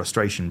to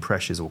frustration,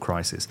 pressures, or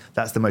crisis.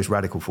 That's the most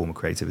radical form of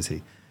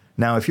creativity.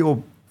 Now, if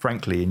you're,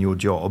 frankly, in your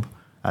job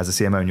as a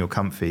CMO and you're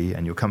comfy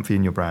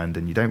in your brand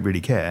and you don't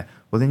really care,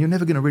 well, then you're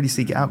never going to really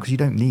seek it out because you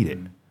don't need it.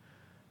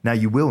 Now,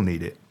 you will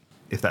need it,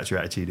 if that's your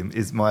attitude,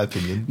 is my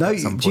opinion. No,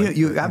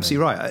 you're absolutely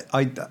right.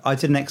 I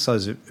did an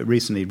exercise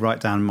recently,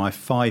 write down my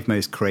 5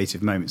 most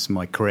creative moments in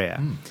my career.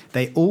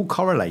 They all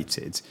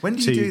correlated. When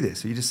did you do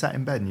this? Or you just sat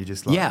in bed and you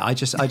just like... Yeah, I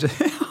just I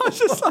was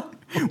just like...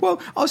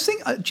 Well, I was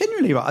thinking,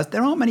 genuinely, right,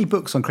 there aren't many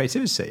books on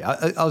creativity.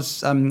 I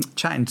was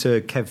chatting to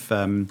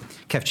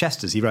Kev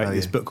Chesters. He wrote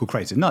this book called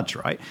Creative Nudge,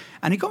 right?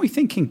 And it got me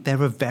thinking, there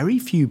are very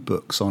few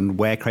books on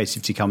where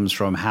creativity comes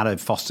from, how to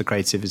foster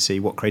creativity,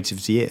 what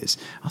creativity is.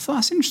 I thought,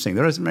 that's interesting.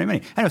 There isn't very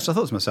many. Anyway, so I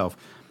thought to myself,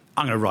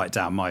 I'm going to write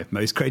down my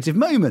most creative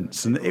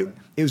moments. And it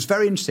was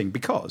very interesting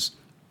because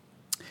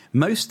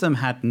most of them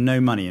had no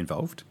money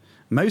involved.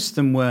 Most of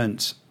them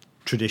weren't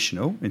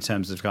traditional in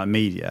terms of kind of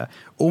media.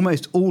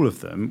 Almost all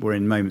of them were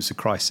in moments of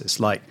crisis,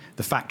 like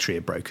the factory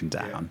had broken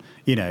down,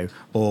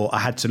 or I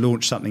had to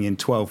launch something in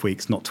 12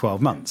 weeks, not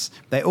 12 months.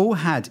 They all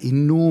had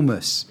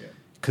enormous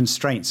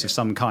constraints of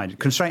some kind,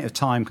 constraint of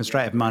time,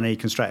 constraint of money,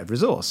 constraint of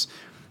resource.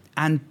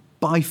 And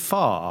by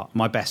far,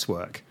 my best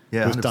work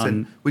was 100%.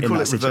 done We in call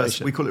that it reverse.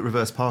 situation. We call it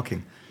reverse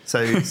parking.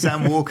 So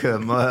Sam Walker,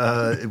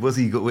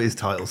 he got his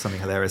title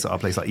something hilarious at our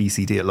place like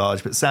ECD at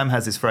large. But Sam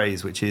has this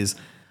phrase which is,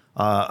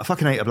 "I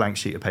fucking hate a blank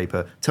sheet of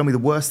paper. Tell me the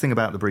worst thing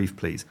about the brief,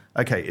 please."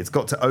 Okay, it's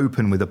got to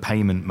open with a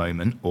payment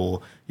moment,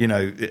 or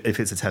if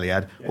it's a telly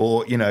ad,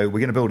 or we're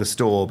going to build a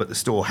store, but the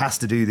store has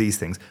to do these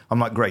things. I'm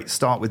like, great.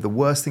 Start with the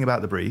worst thing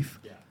about the brief,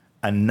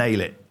 and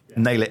nail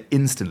it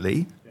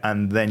instantly,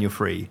 and then you're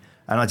free.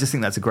 And I just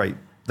think that's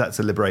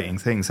a liberating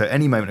thing. So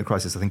any moment of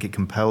crisis, I think it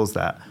compels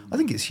that. I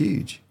think it's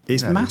huge.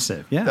 It's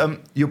massive, yeah.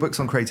 Your book's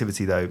on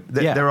creativity, though.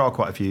 There are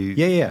quite a few.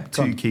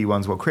 Two key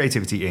ones. Well,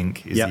 Creativity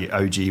Inc. is the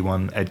OG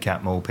one, Ed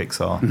Catmull,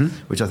 Pixar,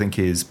 which I think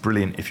is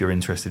brilliant if you're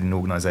interested in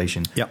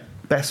organisation.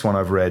 Best one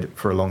I've read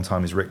for a long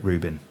time is Rick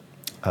Rubin,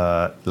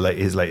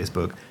 his latest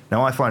book.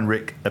 Now, I find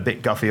Rick a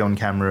bit guffy on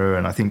camera,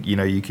 and I think,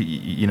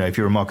 if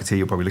you're a marketer,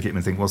 you'll probably look at him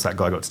and think, what's that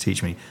guy got to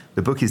teach me?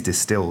 The book is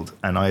distilled,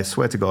 and I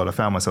swear to God, I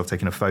found myself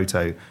taking a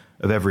photo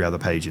of every other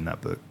page in that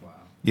book. Wow.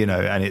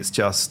 And it's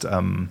just,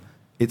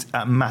 it's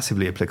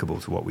massively applicable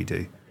to what we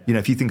do.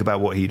 If you think about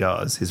what he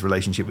does, his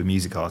relationship with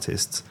music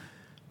artists,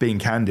 being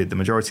candid, the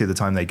majority of the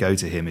time they go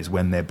to him is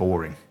when they're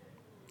boring.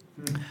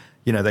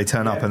 They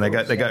turn up and they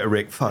go to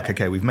Rick,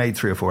 okay, we've made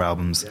 3 or 4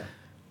 albums.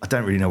 I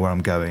don't really know where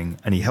I'm going.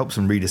 And he helps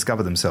them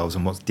rediscover themselves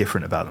and what's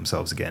different about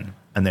themselves again.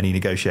 And then he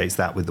negotiates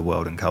that with the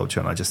world and culture.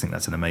 And I just think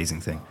that's an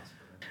amazing thing.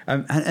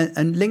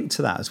 And linked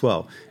to that as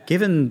well,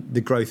 given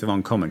the growth of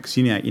Uncommon, because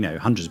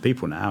hundreds of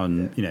people now,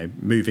 and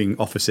moving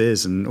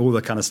offices and all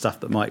the kind of stuff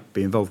that might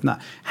be involved in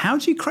that. How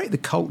do you create the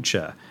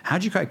culture? How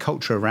do you create a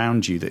culture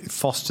around you that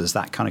fosters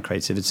that kind of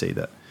creativity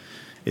that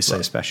is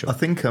so special? I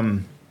think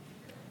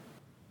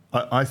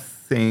I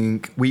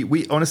think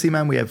we honestly,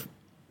 man, we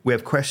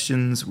have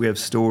questions, we have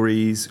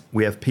stories,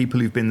 we have people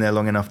who've been there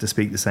long enough to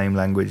speak the same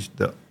language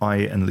that I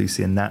and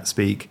Lucy and Nat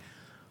speak.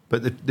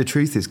 But the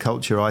truth is,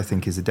 culture, I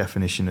think, is a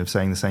definition of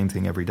saying the same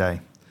thing every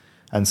day.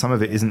 And some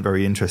of it isn't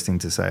very interesting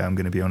to say, I'm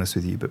going to be honest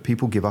with you, but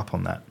people give up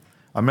on that.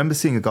 I remember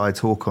seeing a guy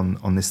talk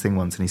on this thing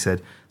once, and he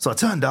said, so I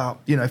turned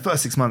up,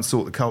 first 6 months,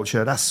 sort the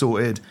culture, that's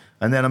sorted.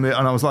 And then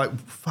I was like,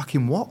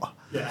 fucking what?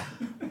 Yeah.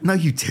 No,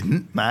 you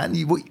didn't, man.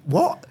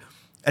 What?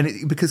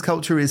 And because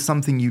culture is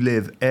something you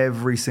live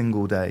every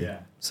single day.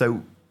 Yeah.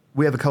 So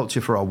we have a culture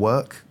for our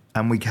work,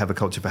 and we have a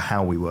culture for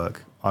how we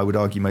work. I would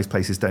argue most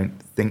places don't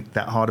think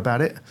that hard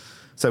about it.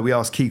 So we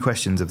ask key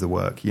questions of the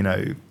work.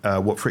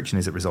 What friction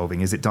is it resolving?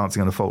 Is it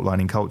dancing on a fault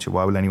line in culture?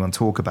 Why will anyone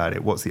talk about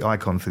it? What's the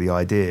icon for the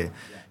idea?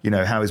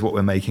 How is what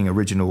we're making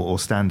original or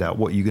standout?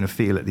 What are you going to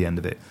feel at the end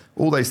of it?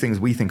 All those things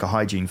we think are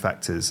hygiene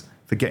factors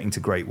for getting to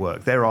great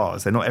work. They're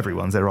ours. They're not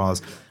everyone's. They're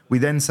ours. We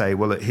then say,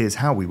 well, here's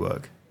how we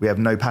work. We have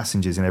no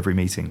passengers in every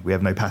meeting. We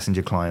have no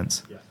passenger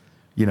clients.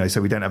 Yeah. So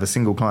we don't have a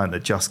single client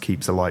that just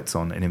keeps the lights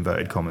on, in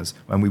inverted commas,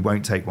 and we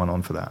won't take one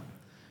on for that.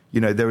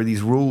 There are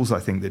these rules, I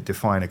think, that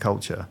define a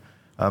culture.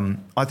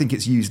 I think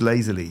it's used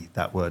lazily,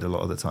 that word, a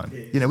lot of the time.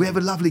 We have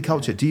a lovely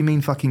culture. Do you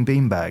mean fucking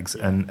beanbags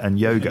and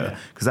yoga?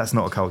 Because that's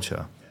not a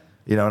culture.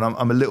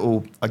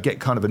 And I get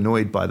kind of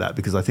annoyed by that,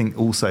 because I think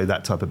also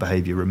that type of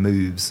behavior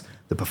removes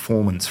the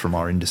performance from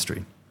our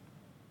industry.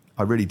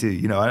 I really do.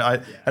 And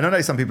I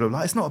know some people are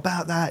like, it's not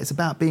about that. It's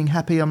about being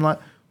happy. I'm like,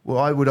 well,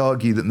 I would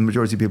argue that the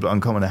majority of people at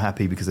Uncommon are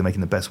happy because they're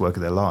making the best work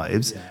of their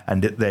lives,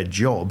 and that their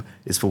job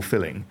is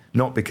fulfilling,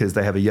 not because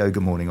they have a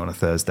yoga morning on a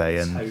Thursday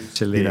and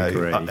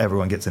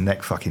everyone gets a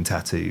neck fucking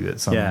tattoo at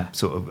some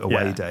sort of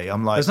away day.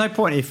 I'm like, there's no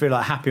point if you're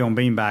like happy on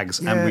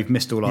beanbags and we've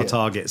missed all our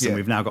targets and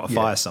we've now got to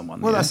fire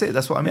someone. Well, that's it.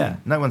 That's what I mean. Yeah.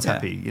 No one's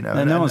happy.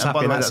 No one's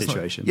happy in that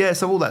situation.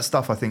 So all that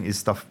stuff, I think, is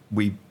stuff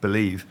we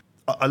believe.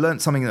 I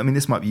learned something. I mean,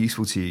 this might be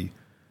useful to you.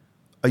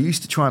 I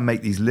used to try and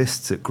make these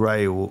lists at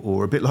Grey,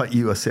 or a bit like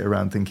you, I sit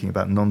around thinking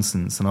about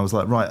nonsense, and I was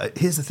like, right,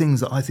 here's the things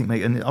that I think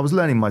make, and I was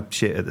learning my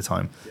shit at the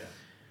time. Yeah.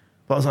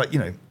 But I was like,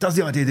 does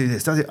the idea do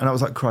this? Does it? And I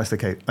was like, Christ,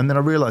 okay. And then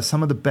I realised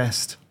some of the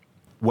best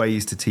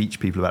ways to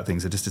teach people about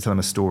things are just to tell them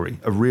a story,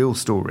 a real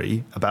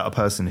story about a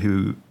person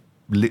who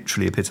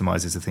literally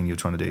epitomises the thing you're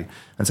trying to do.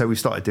 And so we've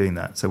started doing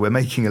that. So we're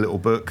making a little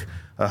book.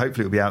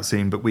 Hopefully it'll be out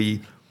soon, but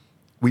we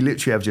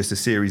literally have just a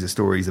series of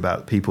stories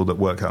about people that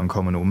work at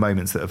Uncommon, or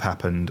moments that have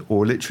happened,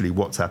 or literally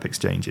WhatsApp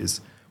exchanges,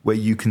 where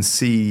you can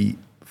see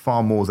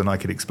far more than I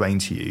could explain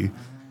to you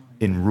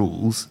in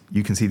rules.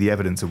 You can see the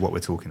evidence of what we're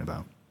talking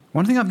about.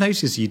 One thing I've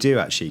noticed you do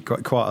actually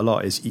quite a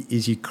lot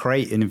is you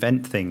create and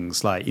invent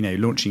things like,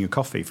 launching your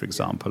coffee, for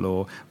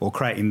example, or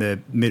creating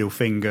the middle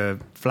finger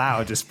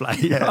flower display.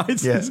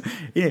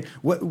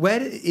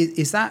 Where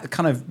is that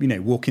kind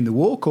of, walking the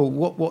walk, or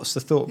what's the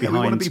thought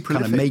behind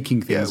kind of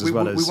making things as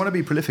well as... We want to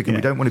be prolific, and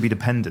we don't want to be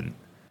dependent.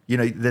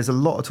 There's a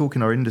lot of talk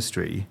in our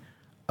industry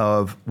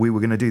of, we were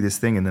going to do this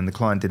thing and then the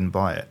client didn't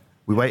buy it.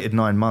 We waited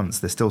 9 months.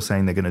 They're still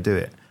saying they're going to do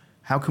it.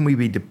 How can we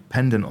be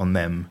dependent on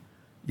them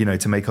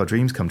to make our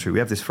dreams come true. We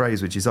have this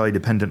phrase, which is, are you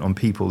dependent on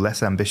people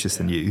less ambitious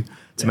than you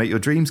to make your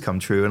dreams come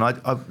true? And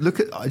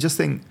I just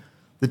think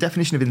the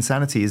definition of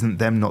insanity isn't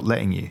them not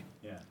letting you.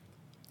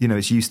 Yeah.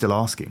 It's you still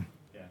asking.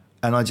 Yeah.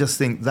 And I just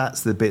think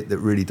that's the bit that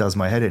really does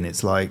my head in.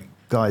 It's like,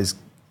 guys,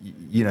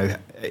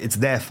 it's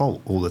their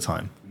fault all the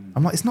time.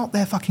 I'm like, it's not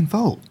their fucking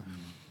fault.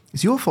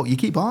 It's your fault. You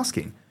keep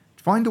asking.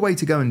 Find a way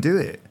to go and do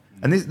it.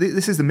 And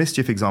this is the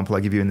mischief example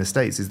I give you in the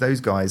States, is those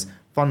guys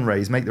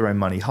fundraise, make their own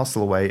money,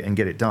 hustle away and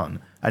get it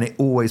done. And it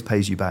always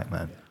pays you back,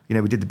 man.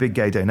 We did the big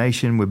gay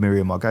donation with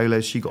Miriam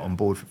Margolis. She got on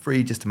board for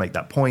free just to make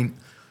that point.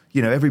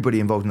 Everybody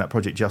involved in that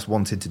project just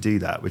wanted to do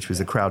that, which was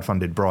a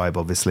crowd-funded bribe,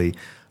 obviously,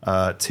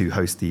 to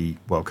host the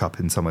World Cup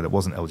in somewhere that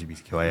wasn't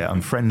LGBTQIA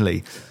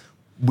unfriendly.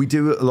 We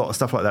do a lot of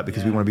stuff like that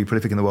because we want to be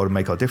prolific in the world and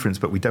make our difference,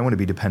 but we don't want to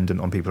be dependent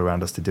on people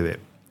around us to do it.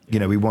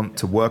 We want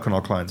to work on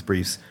our clients'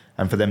 briefs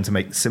and for them to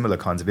make similar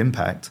kinds of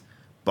impact,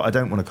 but I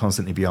don't want to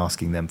constantly be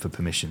asking them for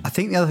permission. I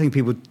think the other thing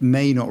people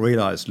may not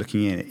realise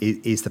looking in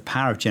is the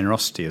power of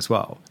generosity as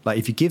well. Like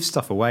if you give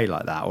stuff away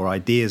like that, or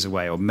ideas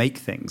away, or make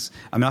things.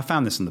 I mean, I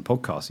found this on the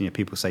podcast.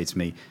 People say to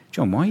me,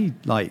 John, why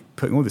are you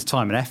putting all this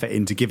time and effort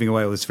into giving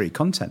away all this free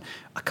content?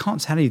 I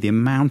can't tell you the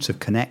amount of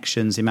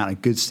connections, the amount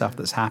of good stuff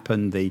that's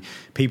happened, the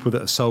people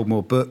that have sold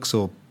more books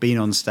or been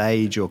on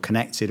stage or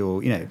connected,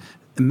 or,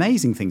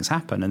 amazing things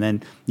happen, and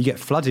then you get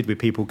flooded with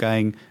people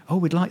going, "Oh,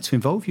 we'd like to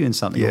involve you in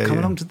something, or come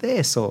along to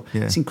this," or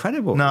it's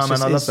incredible. No,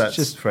 I love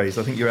that phrase.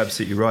 I think you're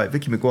absolutely right.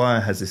 Vicky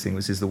Maguire has this thing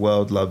which is the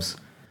world loves,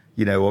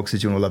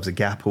 oxygen, or loves a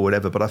gap, or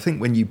whatever. But I think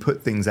when you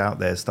put things out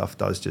there, stuff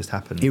does just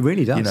happen. It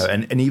really does.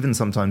 And even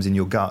sometimes in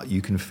your gut,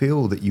 you can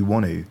feel that you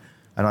want to,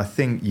 and I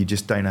think you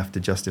just don't have to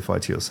justify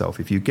to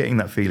yourself. If you're getting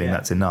that feeling,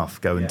 that's enough.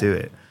 Go and do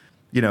it.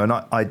 And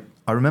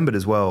I remembered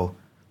as well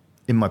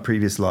in my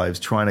previous lives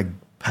trying to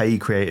pay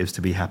creatives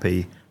to be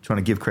happy, trying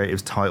to give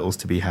creatives titles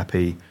to be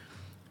happy,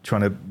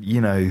 trying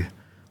to,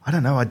 I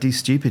don't know, I do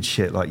stupid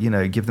shit like,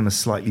 give them a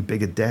slightly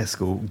bigger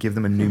desk, or give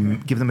them a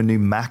new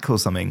Mac or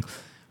something.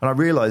 And I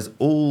realized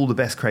all the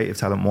best creative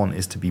talent want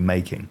is to be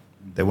making.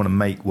 They want to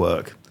make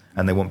work,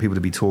 and they want people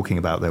to be talking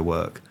about their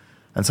work.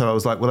 And so I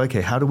was like, well, okay,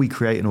 how do we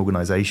create an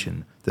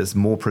organization that's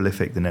more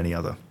prolific than any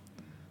other,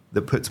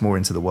 that puts more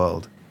into the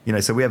world?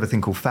 So we have a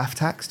thing called FAF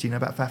tax. Do you know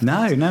about FAF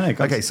tax? No.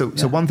 Okay, so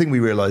one thing we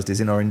realized is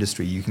in our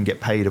industry, you can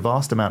get paid a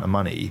vast amount of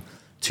money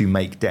to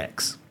make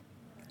decks.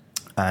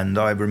 And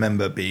I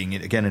remember being,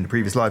 again, in a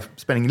previous life,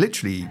 spending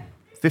literally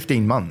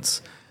 15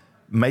 months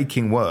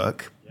making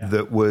work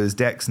that was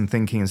decks and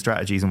thinking and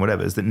strategies and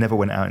whatevers that never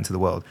went out into the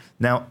world.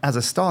 Now, as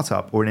a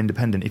startup or an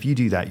independent, if you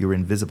do that, you're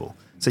invisible.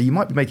 So you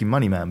might be making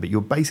money, man, but you're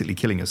basically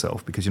killing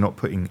yourself because you're not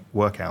putting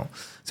work out.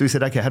 So we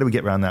said, okay, how do we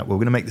get around that? Well,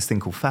 we're going to make this thing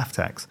called FAF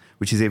tax,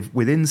 which is if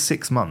within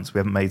 6 months we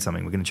haven't made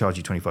something, we're going to charge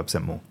you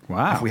 25% more.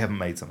 Wow. If we haven't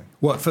made something.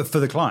 What, for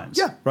the clients?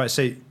 Yeah. Right,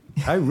 so...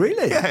 Oh,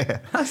 really? Yeah.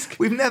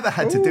 We've never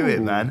had to do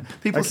it, man.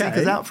 People seek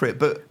us out for it,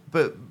 but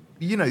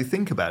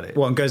think about it.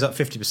 Well, and goes up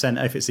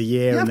 50% if it's a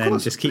year, and then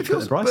just keep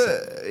putting the price up.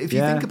 But if you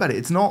think about it,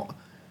 it's not...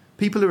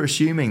 People are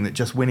assuming that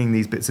just winning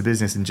these bits of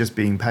business and just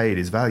being paid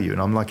is value,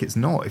 and I'm like, it's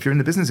not. If you're in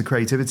the business of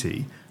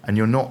creativity and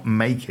you're not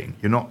making,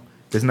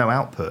 there's no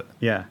output.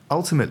 Yeah.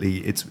 Ultimately,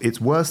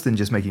 it's worse than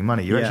just making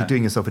money. You're actually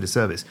doing yourself a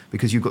disservice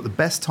because you've got the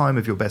best time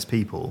of your best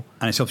people.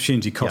 And it's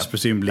opportunity cost,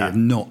 presumably, of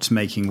not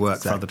making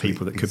work for other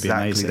people that could be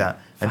amazing. That.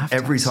 And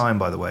every time,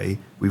 by the way,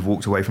 we've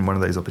walked away from one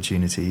of those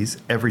opportunities,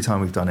 every time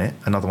we've done it,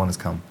 another one has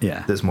come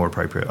that's more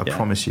appropriate. I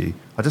promise you.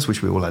 I just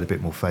wish we all had a bit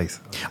more faith.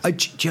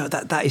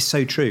 That is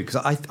so true, because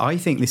I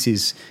think this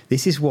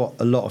is what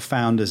a lot of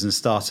founders and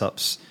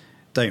startups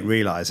don't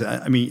realise.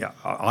 I mean,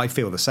 I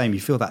feel the same. You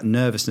feel that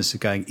nervousness of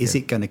going, is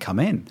it going to come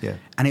in? Yeah.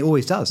 And it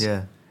always does.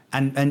 Yeah.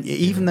 And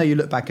even though you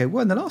look back and go,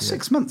 well, in the last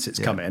 6 months it's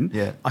come in.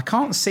 Yeah. I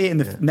can't see it in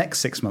the next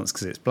 6 months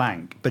because it's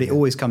blank, but it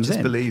always comes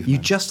in. Believe, you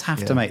man. just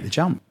have to make the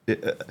jump.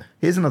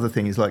 Here's another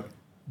thing is like,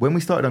 when we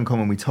started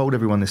Uncommon, we told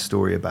everyone this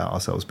story about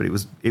ourselves, but it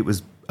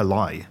was a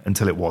lie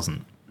until it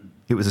wasn't.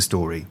 It was a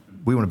story.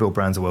 We want to build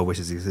brands of well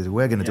wishes. He says,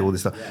 we're going to do all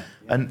this stuff.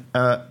 And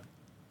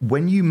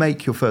when you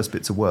make your first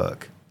bits of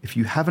work, if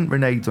you haven't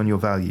reneged on your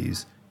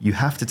values, you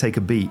have to take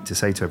a beat to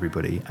say to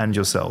everybody and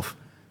yourself,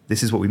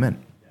 this is what we meant.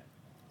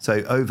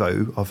 So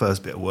OVO, our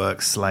first bit of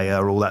work,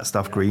 Slayer, all that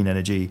stuff, Green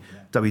Energy,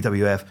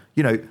 WWF,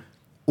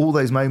 all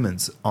those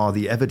moments are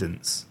the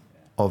evidence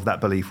of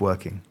that belief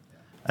working.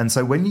 And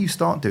so when you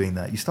start doing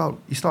that, you start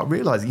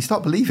realizing, you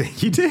start believing.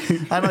 You do.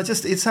 And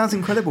it sounds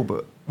incredible,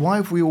 but why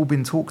have we all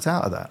been talked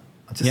out of that?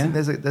 I just think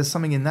there's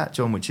something in that,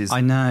 John, which is,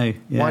 I know.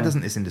 Yeah. Why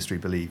doesn't this industry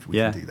believe we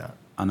can do that?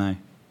 I know.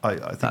 I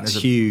think that's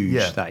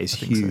huge. That is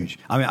huge.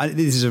 So. I mean,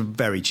 this is a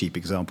very cheap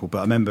example, but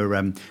I remember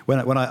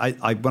when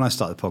I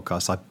started the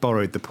podcast, I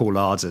borrowed the Paul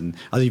Arden.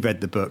 As you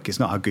read the book, it's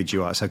not how good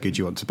you are, it's how good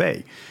you want to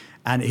be.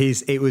 And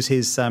it was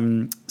his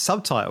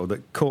subtitle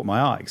that caught my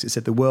eye, because it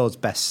said the world's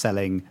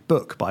best-selling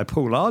book by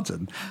Paul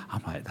Arden.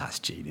 I'm like, that's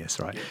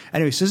genius, right?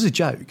 Anyway, so as a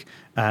joke,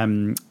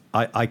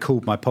 I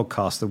called my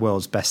podcast the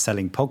world's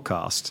best-selling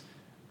podcast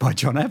by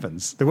John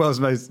Evans, the world's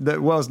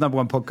number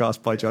one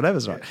podcast by John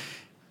Evans, right?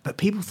 But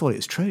people thought it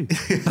was true.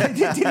 They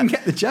didn't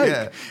get the joke.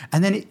 Yeah.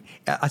 And then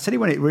I tell you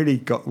when it really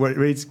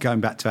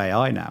going back to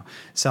AI now.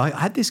 So I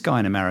had this guy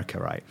in America,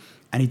 right?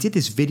 And he did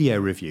this video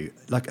review,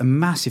 like a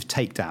massive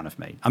takedown of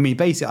me. I mean,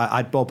 basically, I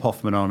had Bob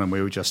Hoffman on and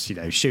we were just,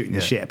 shooting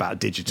the shit about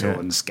digital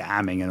and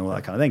scamming and all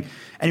that kind of thing.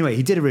 Anyway,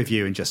 he did a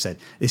review and just said,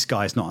 this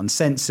guy's not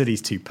uncensored, he's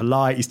too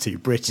polite, he's too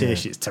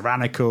British, it's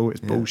tyrannical,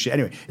 it's bullshit.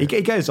 Anyway, he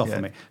goes off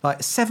on me.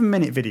 Like a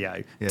 7-minute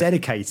video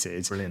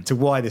dedicated to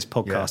why this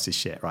podcast is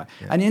shit, right?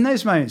 Yeah. And in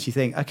those moments, you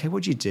think, okay,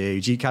 what do?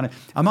 Do you kind of,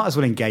 I might as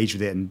well engage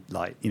with it and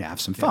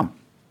have some fun.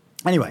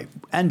 Anyway,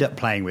 end up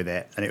playing with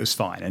it and it was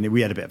fine. And we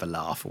had a bit of a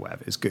laugh or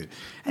whatever. It was good.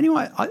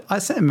 Anyway, I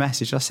sent him a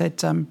message. I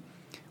said,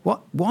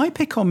 why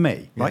pick on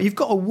me? Yeah. Right? You've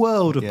got a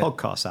world of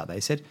podcasts out there.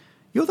 He said,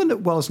 you're the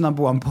world's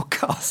 #1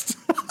 podcast.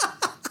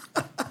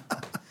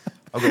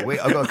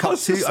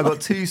 I've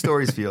got two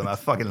stories for you and I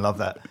fucking love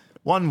that.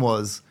 One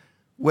was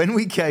when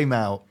we came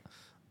out,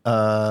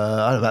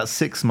 about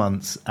 6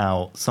 months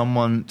out,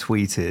 someone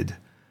tweeted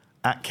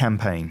at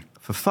Campaign,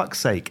 for fuck's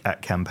sake,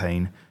 at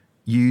Campaign,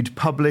 you'd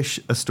publish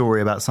a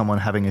story about someone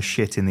having a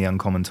shit in the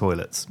Uncommon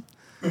toilets.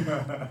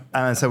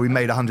 And so we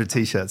made 100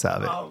 T-shirts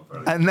out of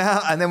it.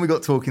 And then we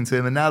got talking to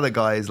him, and now the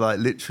guy is like,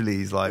 literally,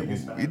 he's like,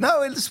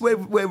 no,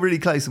 we're really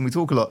close and we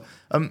talk a lot.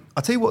 I'll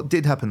tell you what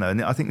did happen though,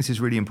 and I think this is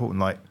really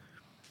important. Like,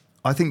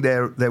 I think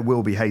there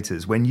will be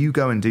haters. When you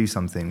go and do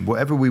something,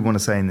 whatever we want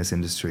to say in this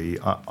industry,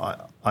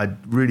 I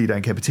really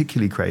don't care,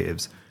 particularly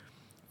creatives.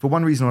 For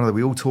one reason or another,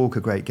 we all talk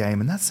a great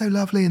game, and that's so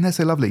lovely, and they're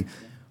so lovely.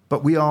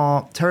 But we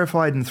are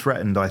terrified and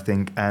threatened, I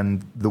think,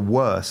 and the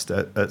worst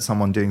at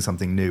someone doing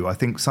something new. I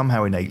think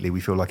somehow innately we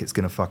feel like it's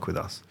going to fuck with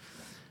us.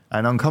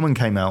 And Uncommon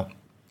came out,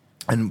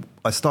 and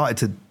I started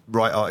to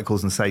write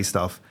articles and say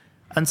stuff,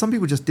 and some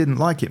people just didn't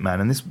like it, man.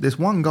 And this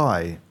one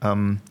guy,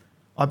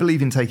 I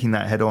believe in taking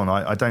that head on.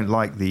 I don't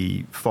like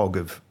the fog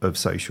of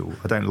social.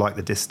 I don't like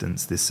the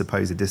distance, this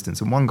supposed distance.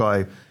 And one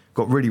guy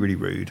got really, really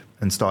rude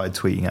and started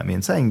tweeting at me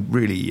and saying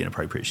really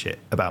inappropriate shit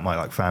about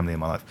my family and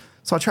my life.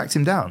 So I tracked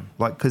him down,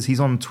 because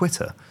he's on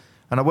Twitter.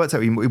 And I worked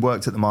out, we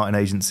worked at the Martin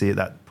Agency at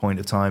that point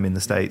of time in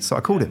the States. So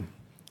I called him.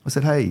 I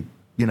said, hey,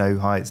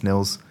 hi, it's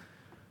Nils.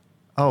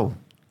 Oh,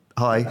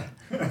 hi.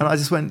 And I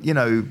just went,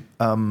 I've got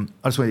a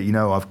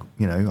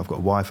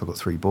wife, I've got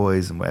 3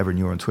 boys and whatever, and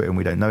you're on Twitter and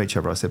we don't know each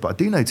other. I said, but I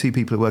do know 2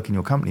 people who work in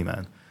your company,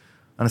 man.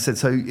 And I said,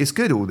 so it's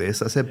good, all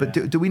this. I said, but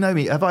do we know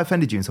me? Have I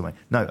offended you in some way?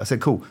 No. I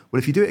said, cool.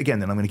 Well, if you do it again,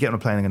 then I'm going to get on a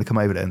plane, I'm going to come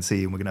over there and see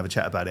you, and we're going to have a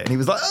chat about it. And he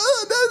was like,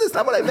 oh, no, that's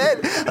not what I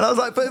meant. And I was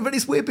like, but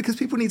it's weird because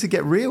people need to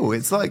get real.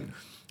 It's like,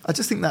 I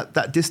just think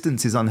that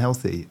distance is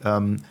unhealthy.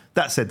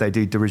 That said, they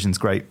do, derision's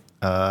great.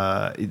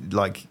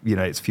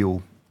 It's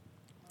fuel.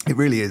 It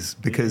really is,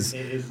 because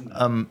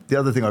the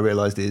other thing I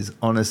realised is,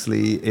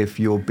 honestly, if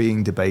you're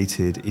being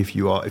debated,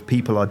 if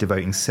people are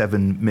devoting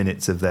 7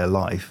 minutes of their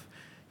life,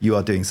 you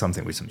are doing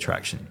something with some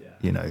traction,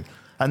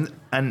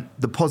 And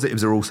the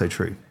positives are also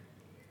true.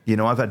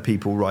 I've had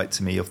people write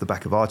to me off the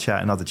back of our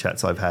chat and other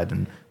chats I've had,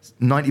 and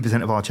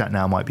 90% of our chat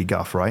now might be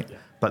guff, right? Yeah.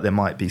 But there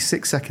might be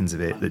 6 seconds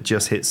of it that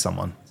just hits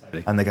someone,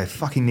 and they go,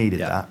 fucking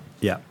needed that.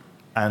 Yeah.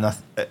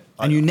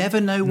 And you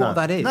never know what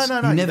that is.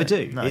 No, you never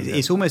do.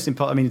 It's almost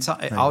impossible. I mean,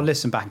 I'll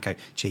listen back and go,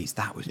 geez,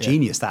 that was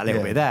genius, that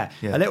little bit there.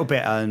 Yeah. A little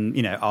bit,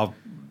 and, I'll...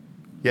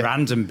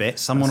 random bit,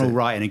 someone will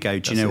write in and go,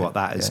 do you know what,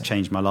 that has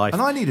changed my life.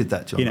 And I needed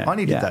that, John. I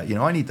needed that.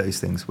 I need those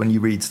things. When you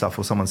read stuff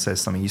or someone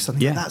says something, you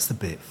suddenly go, that's the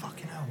bit.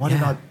 Fucking hell.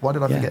 Why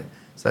did I forget?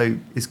 So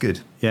it's good.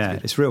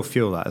 It's real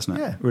fuel, that, isn't it?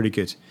 Yeah. Really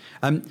good.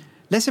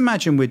 Let's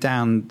imagine we're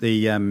down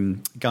the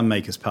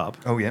Gunmaker's pub.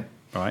 Oh, yeah.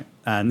 Right.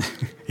 And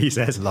he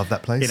says, love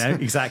that place.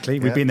 Exactly.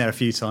 We've been there a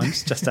few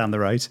times, just down the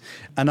road.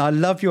 And I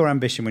love your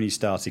ambition when you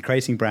started,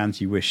 creating brands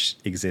you wish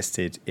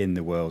existed in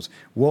the world.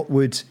 What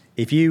would,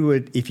 if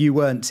you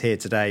weren't here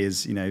today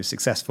as,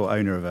 successful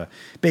owner of a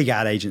big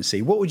ad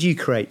agency, what would you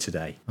create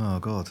today? Oh,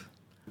 God.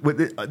 Well,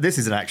 this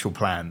is an actual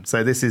plan.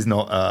 So this is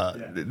not.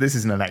 This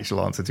isn't an actual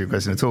answer to your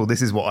question at all.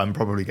 This is what I'm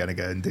probably going to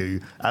go and do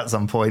at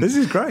some point. This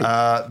is great.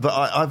 But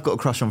I've got a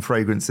crush on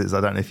fragrances. I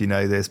don't know if you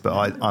know this,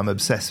 but I'm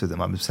obsessed with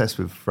them. I'm obsessed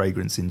with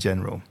fragrance in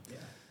general.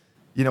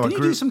 Can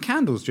you do some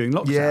candles during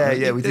lockdown?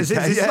 Yeah, we did. Is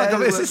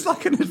this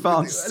like an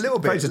advanced a little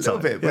bit.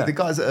 With the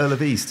guys at Earl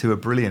of East, who are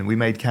brilliant. We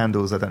made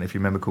candles. I don't know if you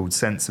remember, called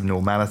Sense of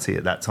Normality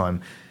at that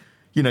time.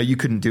 You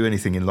couldn't do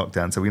anything in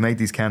lockdown, so we made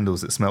these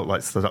candles that smelled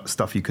like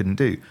stuff you couldn't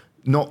do.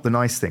 Not the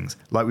nice things.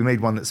 Like we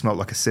made one that smelled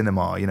like a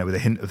cinema, with a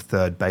hint of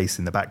third base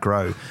in the back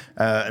row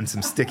and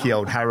some sticky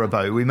old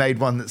Haribo. We made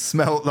one that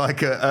smelled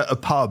like a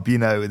pub,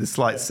 with a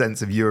slight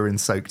sense of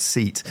urine-soaked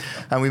seat.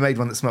 And we made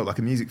one that smelled like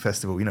a music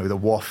festival, with a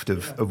waft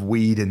of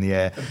weed in the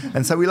air.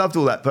 And so we loved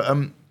all that. But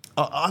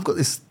I've got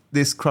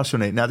this crush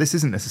on it. Now, this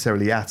isn't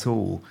necessarily at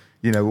all,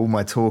 all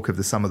my talk of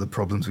the sum of the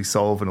problems we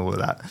solve and all of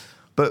that.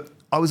 But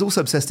I was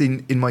also obsessed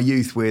in my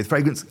youth with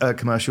fragrance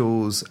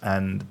commercials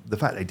and the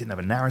fact they didn't have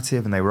a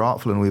narrative and they were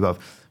artful and all the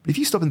above. But if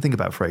you stop and think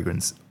about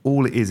fragrance,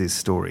 all it is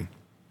story.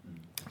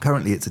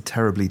 Currently, it's a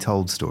terribly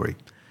told story.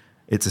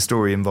 It's a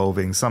story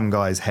involving some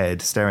guy's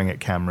head staring at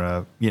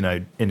camera,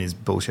 in his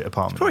bullshit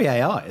apartment.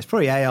 It's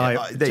probably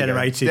AI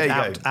generated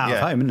out of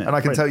home, isn't it? And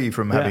I can tell you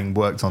from having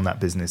worked on that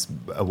business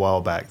a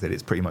while back that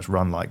it's pretty much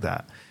run like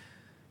that.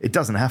 It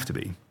doesn't have to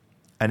be.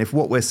 And if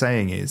what we're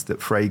saying is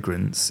that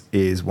fragrance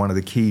is one of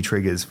the key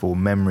triggers for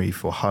memory,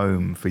 for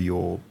home, for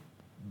your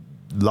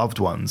loved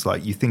ones,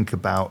 like you think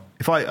about,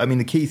 I mean,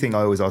 the key thing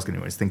I always ask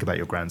anyone is think about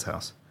your grand's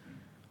house.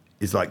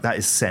 It's like, that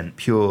is scent,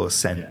 pure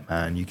scent,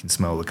 man. You can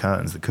smell the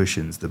curtains, the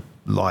cushions, the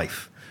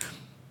life.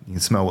 You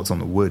can smell what's on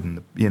the wood,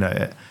 and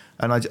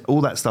and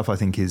all that stuff I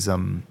think is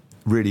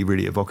really,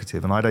 really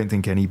evocative. And I don't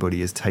think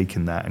anybody has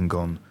taken that and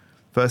gone,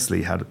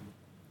 firstly,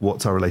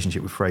 what's our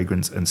relationship with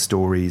fragrance and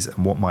stories,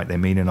 and what might they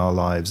mean in our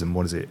lives, and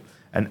what is it?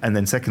 And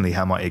then secondly,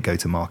 how might it go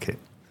to market?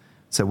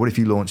 So what if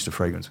you launched a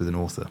fragrance with an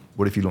author?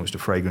 What if you launched a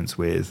fragrance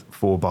with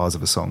 4 bars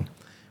of a song?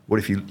 What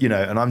if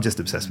and I'm just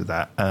obsessed with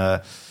that.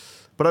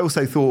 But I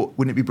also thought,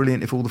 wouldn't it be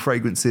brilliant if all the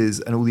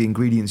fragrances and all the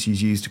ingredients you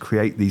used to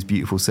create these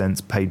beautiful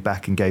scents paid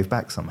back and gave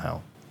back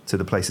somehow to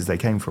the places they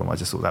came from? I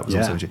just thought that was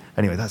also...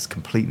 Anyway, that's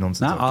complete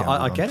nonsense. No,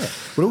 I get it.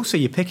 But also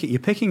you're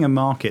picking a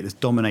market that's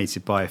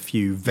dominated by a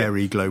few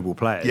very global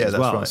players as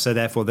well. Right. So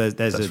therefore there's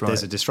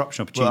a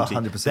disruption opportunity.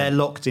 Well, 100%. They're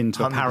locked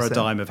into a 100%.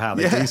 Paradigm of how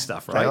they do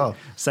stuff, right?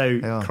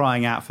 They are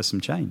crying out for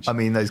some change. I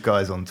mean, those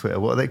guys on Twitter,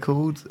 what are they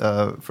called?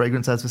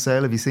 Fragrance Ads for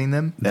Sale. Have you seen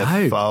them?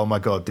 No. Oh my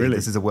God, dude,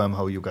 this is a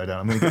wormhole you'll go down.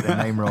 I'm going to get their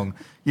name wrong.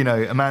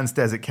 A man's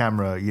desert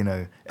camera,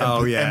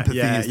 empathy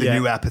is the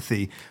new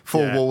apathy.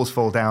 4 walls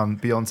fall down,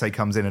 Beyonce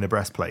comes in a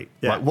breastplate.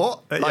 Yeah. Like,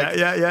 what?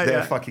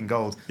 They're fucking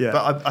gold. Yeah.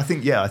 But I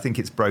think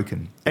it's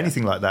broken.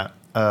 Anything like that.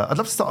 I'd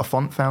love to start a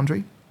font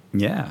foundry.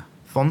 Yeah.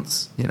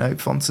 Fonts,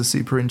 fonts are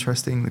super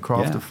interesting. The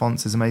craft of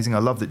fonts is amazing. I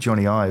love that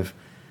Johnny Ive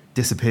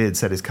disappeared,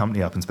 set his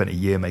company up and spent a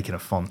year making a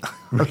font.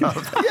 I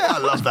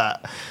love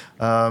that.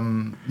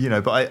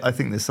 But I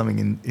think there's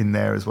something in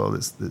there as well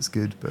that's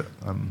good. But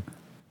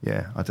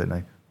I don't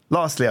know.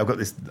 Lastly, I've got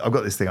this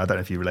thing. I don't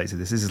know if you relate to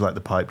this. This is like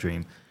the pipe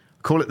dream.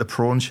 I call it the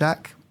Prawn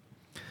Shack.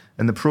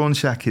 And the Prawn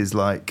Shack is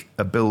like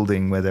a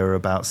building where there are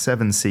about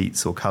 7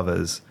 seats or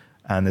covers,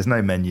 and there's no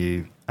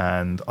menu.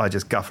 And I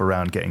just guff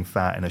around getting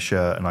fat in a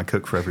shirt, and I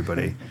cook for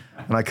everybody.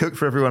 And I cook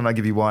for everyone, and I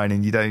give you wine,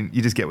 and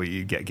you just get what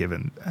you get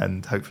given,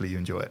 and hopefully you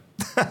enjoy it.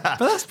 But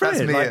that's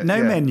brilliant. That's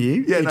no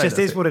menu. It just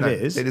is what it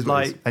is. It is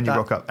what it is. And you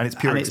rock up. And it's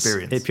pure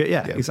experience.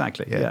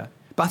 Exactly. Yeah.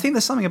 But I think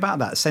there's something about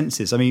that,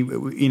 senses. I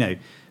mean,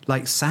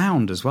 like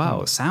sound as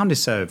well. Sound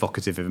is so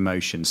evocative of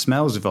emotion.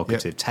 Smells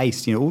evocative.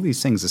 Taste, all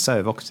these things are so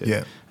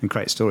evocative and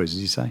create stories,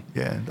 as you say.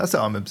 Yeah, that's it.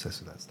 I'm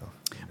obsessed with that stuff.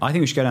 I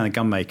think we should go down to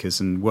Gun Makers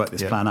and work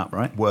this plan up,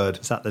 right? Word.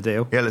 Is that the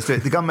deal? Yeah, let's do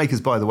it. The Gun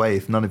Makers, by the way,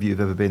 if none of you have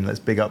ever been, let's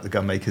big up the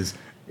Gun Makers.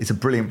 It's a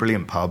brilliant,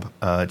 brilliant pub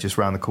just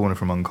round the corner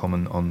from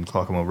Uncommon on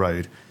Clerkenwell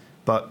Road.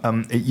 But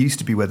it used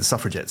to be where the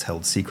suffragettes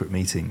held secret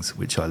meetings,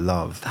 which I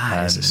love.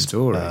 That is a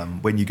story.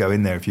 When you go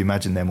in there, if you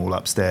imagine them all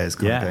upstairs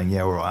kind of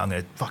going, all right, I'm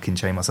going to fucking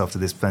chain myself to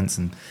this fence.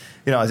 And,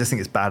 I just think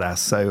it's badass.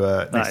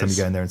 So next time you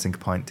go in there and sink a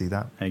pint, do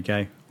that. There you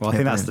go. Well, I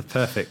think that's the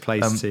perfect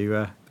place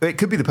to... It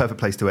could be the perfect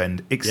place to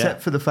end,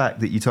 except for the fact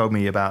that you told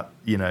me about,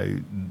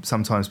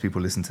 sometimes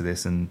people listen to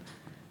this and...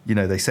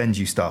 they send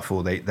you stuff,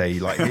 or they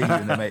like hear you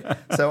and they make.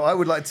 So I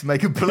would like to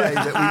make a play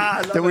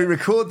that we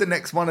record the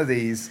next one of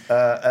these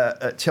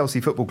at Chelsea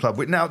Football Club.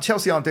 Now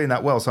Chelsea aren't doing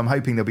that well, so I'm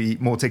hoping there'll be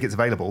more tickets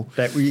available.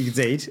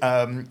 Indeed.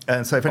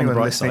 And so if anyone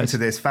listening to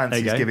this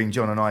fancies giving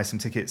John and I some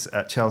tickets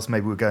at Chelsea,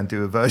 maybe we'll go and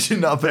do a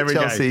version of at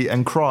Chelsea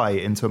and cry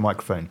into a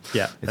microphone.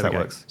 Yeah, if that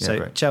works. So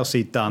great.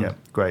 Chelsea done. Yeah,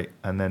 great.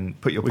 And then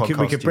put your podcast.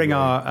 We could bring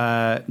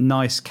our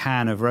nice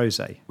can of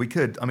rosé. We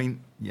could. I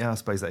mean. Yeah, I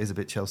suppose that is a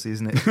bit Chelsea,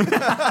 isn't it?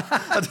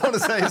 I don't want to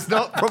say it's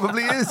not.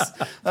 Probably is.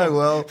 Oh,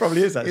 well.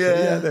 Probably is, actually.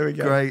 Yeah, there we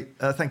go. Great.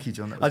 Thank you,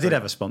 John. I did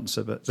have a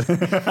sponsor, but...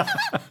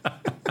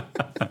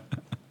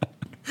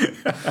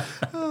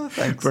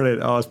 Thanks.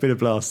 Brilliant. Oh, it's been a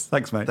blast.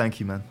 Thanks, mate. Thank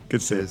you, man.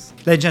 Good to see you.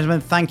 Ladies and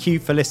gentlemen, thank you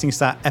for listening to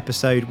that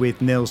episode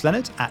with Nils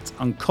Leonard at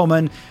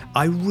Uncommon.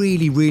 I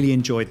really, really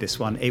enjoyed this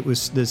one.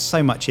 There's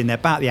so much in there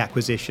about the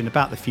acquisition,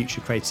 about the future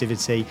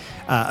creativity,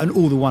 and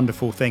all the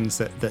wonderful things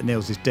that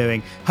Nils is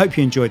doing. Hope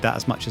you enjoyed that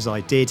as much as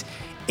I did.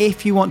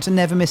 If you want to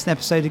never miss an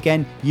episode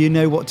again, you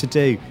know what to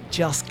do.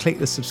 Just click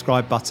the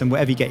subscribe button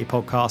wherever you get your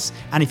podcasts.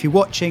 And if you're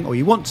watching or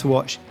you want to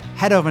watch,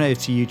 head over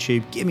to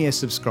YouTube, give me a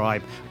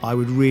subscribe. I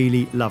would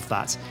really love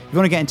that. If you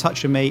want to get in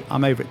touch with me,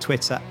 I'm over at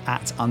Twitter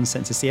at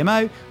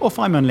UncensoredCMO, or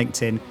find me on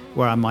LinkedIn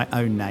where I'm my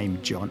own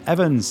name, John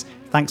Evans.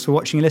 Thanks for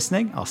watching and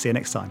listening. I'll see you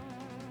next time.